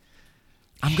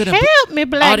 I'm gonna help me,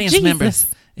 Black audience Jesus. members.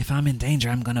 If I'm in danger,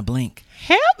 I'm gonna blink.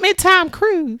 Help me, Tom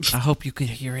Cruise. I hope you could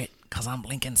hear it because I'm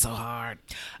blinking so hard.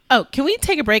 Oh, can we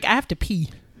take a break? I have to pee.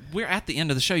 We're at the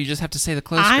end of the show. You just have to say the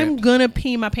close I'm script. gonna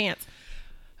pee my pants.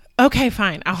 Okay,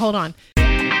 fine. I'll hold on.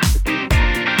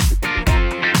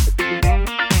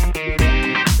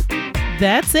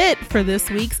 That's it for this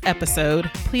week's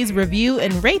episode. Please review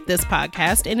and rate this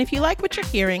podcast, and if you like what you're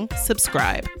hearing,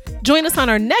 subscribe. Join us on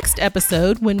our next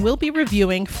episode when we'll be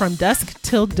reviewing From Dusk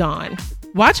Till Dawn.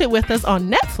 Watch it with us on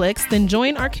Netflix, then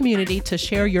join our community to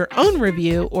share your own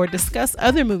review or discuss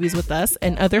other movies with us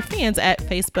and other fans at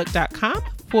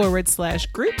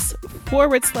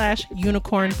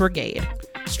facebook.com/groups/Unicorn Brigade.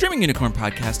 Streaming Unicorn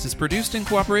Podcast is produced in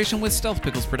cooperation with Stealth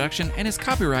Pickles Production and is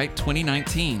copyright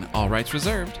 2019. All rights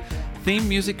reserved. Theme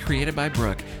music created by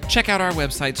Brooke. Check out our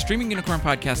website,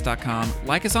 streamingunicornpodcast.com,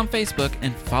 like us on Facebook,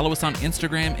 and follow us on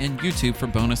Instagram and YouTube for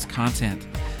bonus content.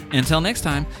 Until next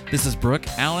time, this is Brooke,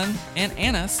 Alan, and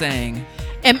Anna saying,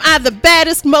 Am I the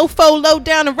baddest mofo low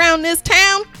down around this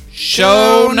town?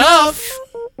 Show enough!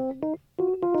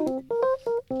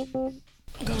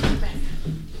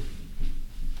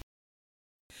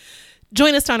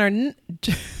 Join us on our... Do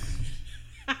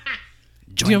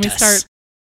you want me to start?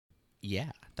 Yeah,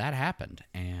 that happened.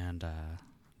 And,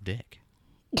 dick.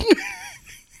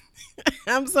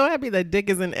 I'm so happy that dick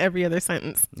is in every other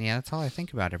sentence. Yeah, that's all I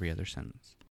think about every other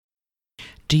sentence.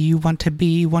 Do you want to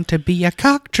be a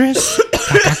cockatrice?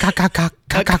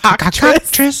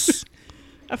 Cockatrice?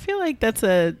 I feel like that's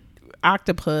a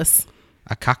octopus.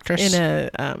 A cockatrice?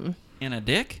 In a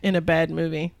dick? In a bad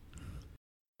movie.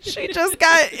 She just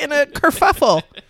got in a kerfuffle.